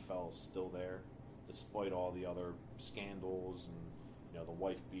the NFL is still there, despite all the other scandals and the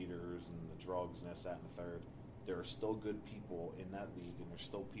wife beaters and the drugs and this, that, and the third. There are still good people in that league, and there's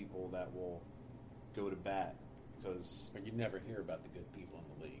still people that will go to bat because. But you never hear about the good people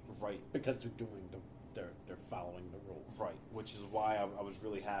in the league, right? Because they're doing they're following the rules, right? Which is why I was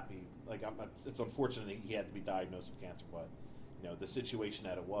really happy. Like, it's unfortunate he had to be diagnosed with cancer, but the situation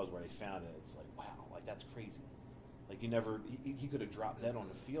that it was where they found it, it's like, wow, like that's crazy. Like he could have dropped dead on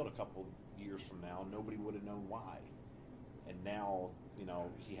the field a couple years from now, and nobody would have known why. And now,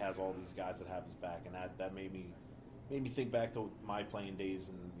 he has all these guys that have his back, and that made me think back to my playing days,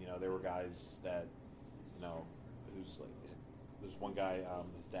 and there were guys that, who's like, there's one guy,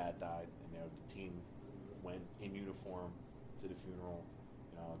 his dad died, and the team went in uniform to the funeral.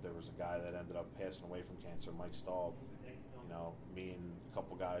 There was a guy that ended up passing away from cancer, Mike Staub. Me and a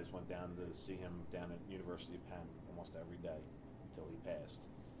couple guys went down to see him down at University of Penn almost every day until he passed.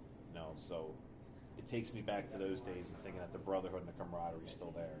 So it takes me back to those days and thinking that the brotherhood and the camaraderie is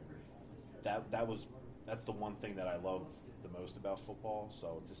still there. That's the one thing that I love the most about football.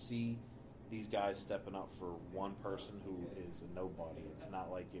 So to see these guys stepping up for one person who is a nobody, it's not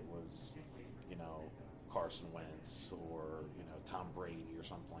like it was, Carson Wentz or Tom Brady or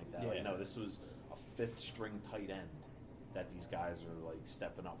something like that. Yeah. Like, no, this was a fifth string tight end that these guys are like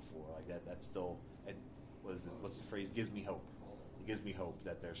stepping up for. Like that's still, what's the phrase? Gives me hope. It gives me hope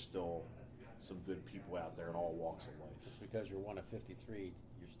that there's still some good people out there in all walks of life. Just because you're one of 53,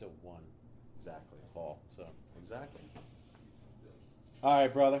 you're still one. Exactly. Fall. So exactly. All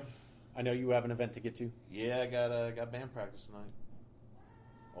right, brother. I know you have an event to get to. Yeah, I got band practice tonight.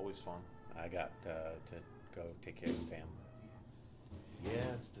 Always fun. I got to go take care of the family.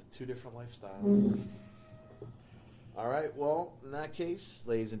 Yeah, it's the two different lifestyles. All right, well, in that case,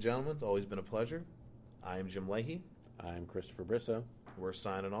 ladies and gentlemen, it's always been a pleasure. I am Jim Leahy. I'm Christopher Brisso. We're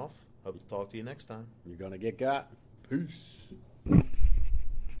signing off. Hope to talk to you next time. You're going to get got. Peace. Hey,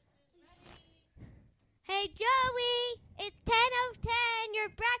 Joey, it's 10 of 10. Your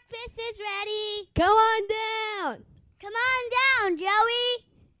breakfast is ready. Come on down. Come on down, Joey.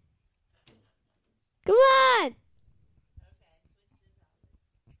 Come on.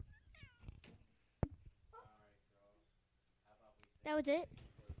 That was it?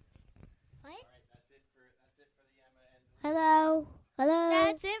 What? Hello. Hello.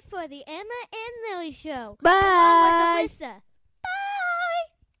 That's it for the Emma and Lily show. Bye. Along with Alyssa.